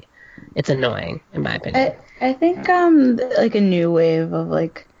 It's annoying in my opinion. I think like a new wave of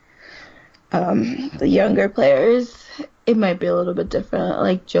like the younger players, it might be a little bit different.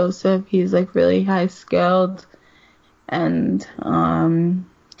 Like Joseph, he's like really high skilled. And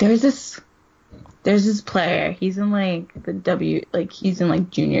there's this player. He's in like he's in like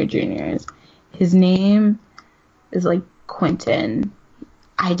juniors. His name is like Quentin.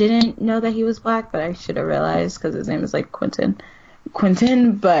 I didn't know that he was black, but I should have realized because his name is like Quentin.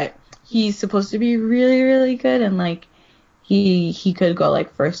 But he's supposed to be really, really good, and like he could go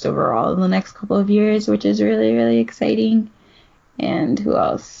like first overall in the next couple of years, which is really, really exciting. And who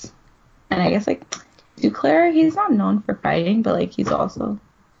else? And I guess like Duclair, he's not known for fighting, but like he's also.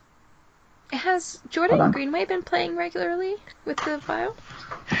 Has Jordan Greenway been playing regularly with the Wild?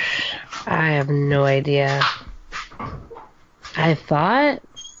 I have no idea. I thought,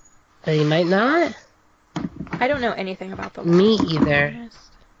 but he might not. I don't know anything about the Wild. Me either.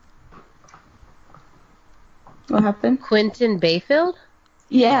 What happened? Quentin Bayfield?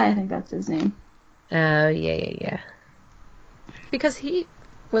 Yeah, I think that's his name. Oh, yeah. Because he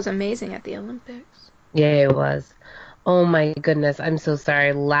was amazing at the Olympics. Yeah, it was. Oh my goodness, I'm so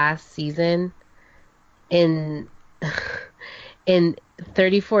sorry. Last season, in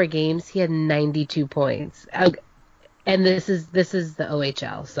 34 games, he had 92 points. And this is the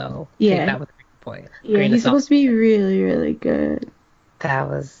OHL, so take that with a point. Yeah, he's supposed to be really, really good.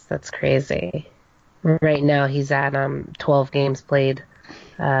 That's crazy. Right now, he's at 12 games played,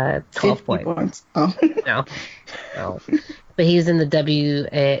 12 points. Oh. No. But he's in the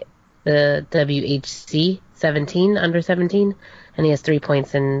WHC 17, under 17, and he has 3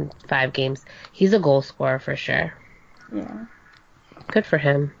 points in 5 games. He's a goal scorer for sure. Yeah. Good for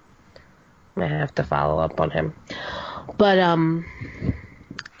him. I have to follow up on him. But I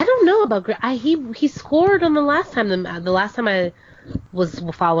don't know about he scored on the last time I was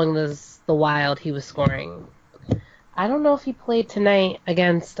following the Wild, he was scoring. I don't know if he played tonight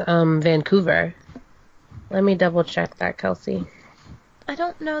against Vancouver. Let me double check that, Kelsey. I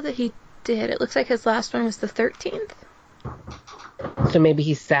don't know that he did. It looks like his last one was the 13th. So maybe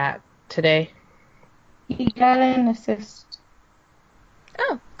he sat today. He got an assist.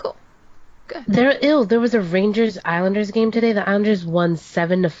 Oh, cool. Good. There was a Rangers-Islanders game today. The Islanders won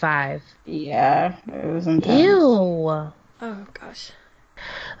 7-5. Yeah, it was intense. Ew. Oh, gosh.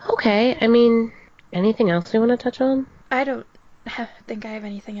 Okay, I mean, anything else we want to touch on? I don't think I have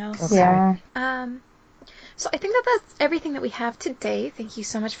anything else. Okay. Yeah. So I think that's everything that we have today. Thank you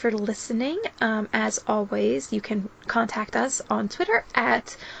so much for listening. As always, you can contact us on Twitter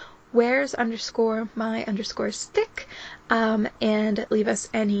at where's_my_stick, and leave us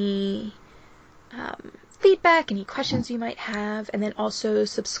any feedback, any questions you might have, and then also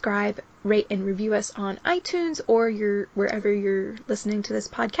subscribe, rate, and review us on iTunes or wherever you're listening to this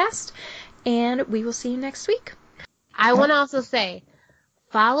podcast. And we will see you next week. I want to also say,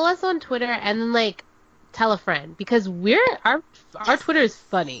 follow us on Twitter and then like tell a friend, because our Twitter is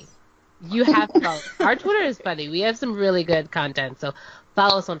funny. You have to follow. Our Twitter is funny. We have some really good content, so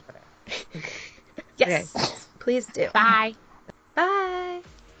follow us on Twitter. Yes, Okay. please do. Bye. Bye.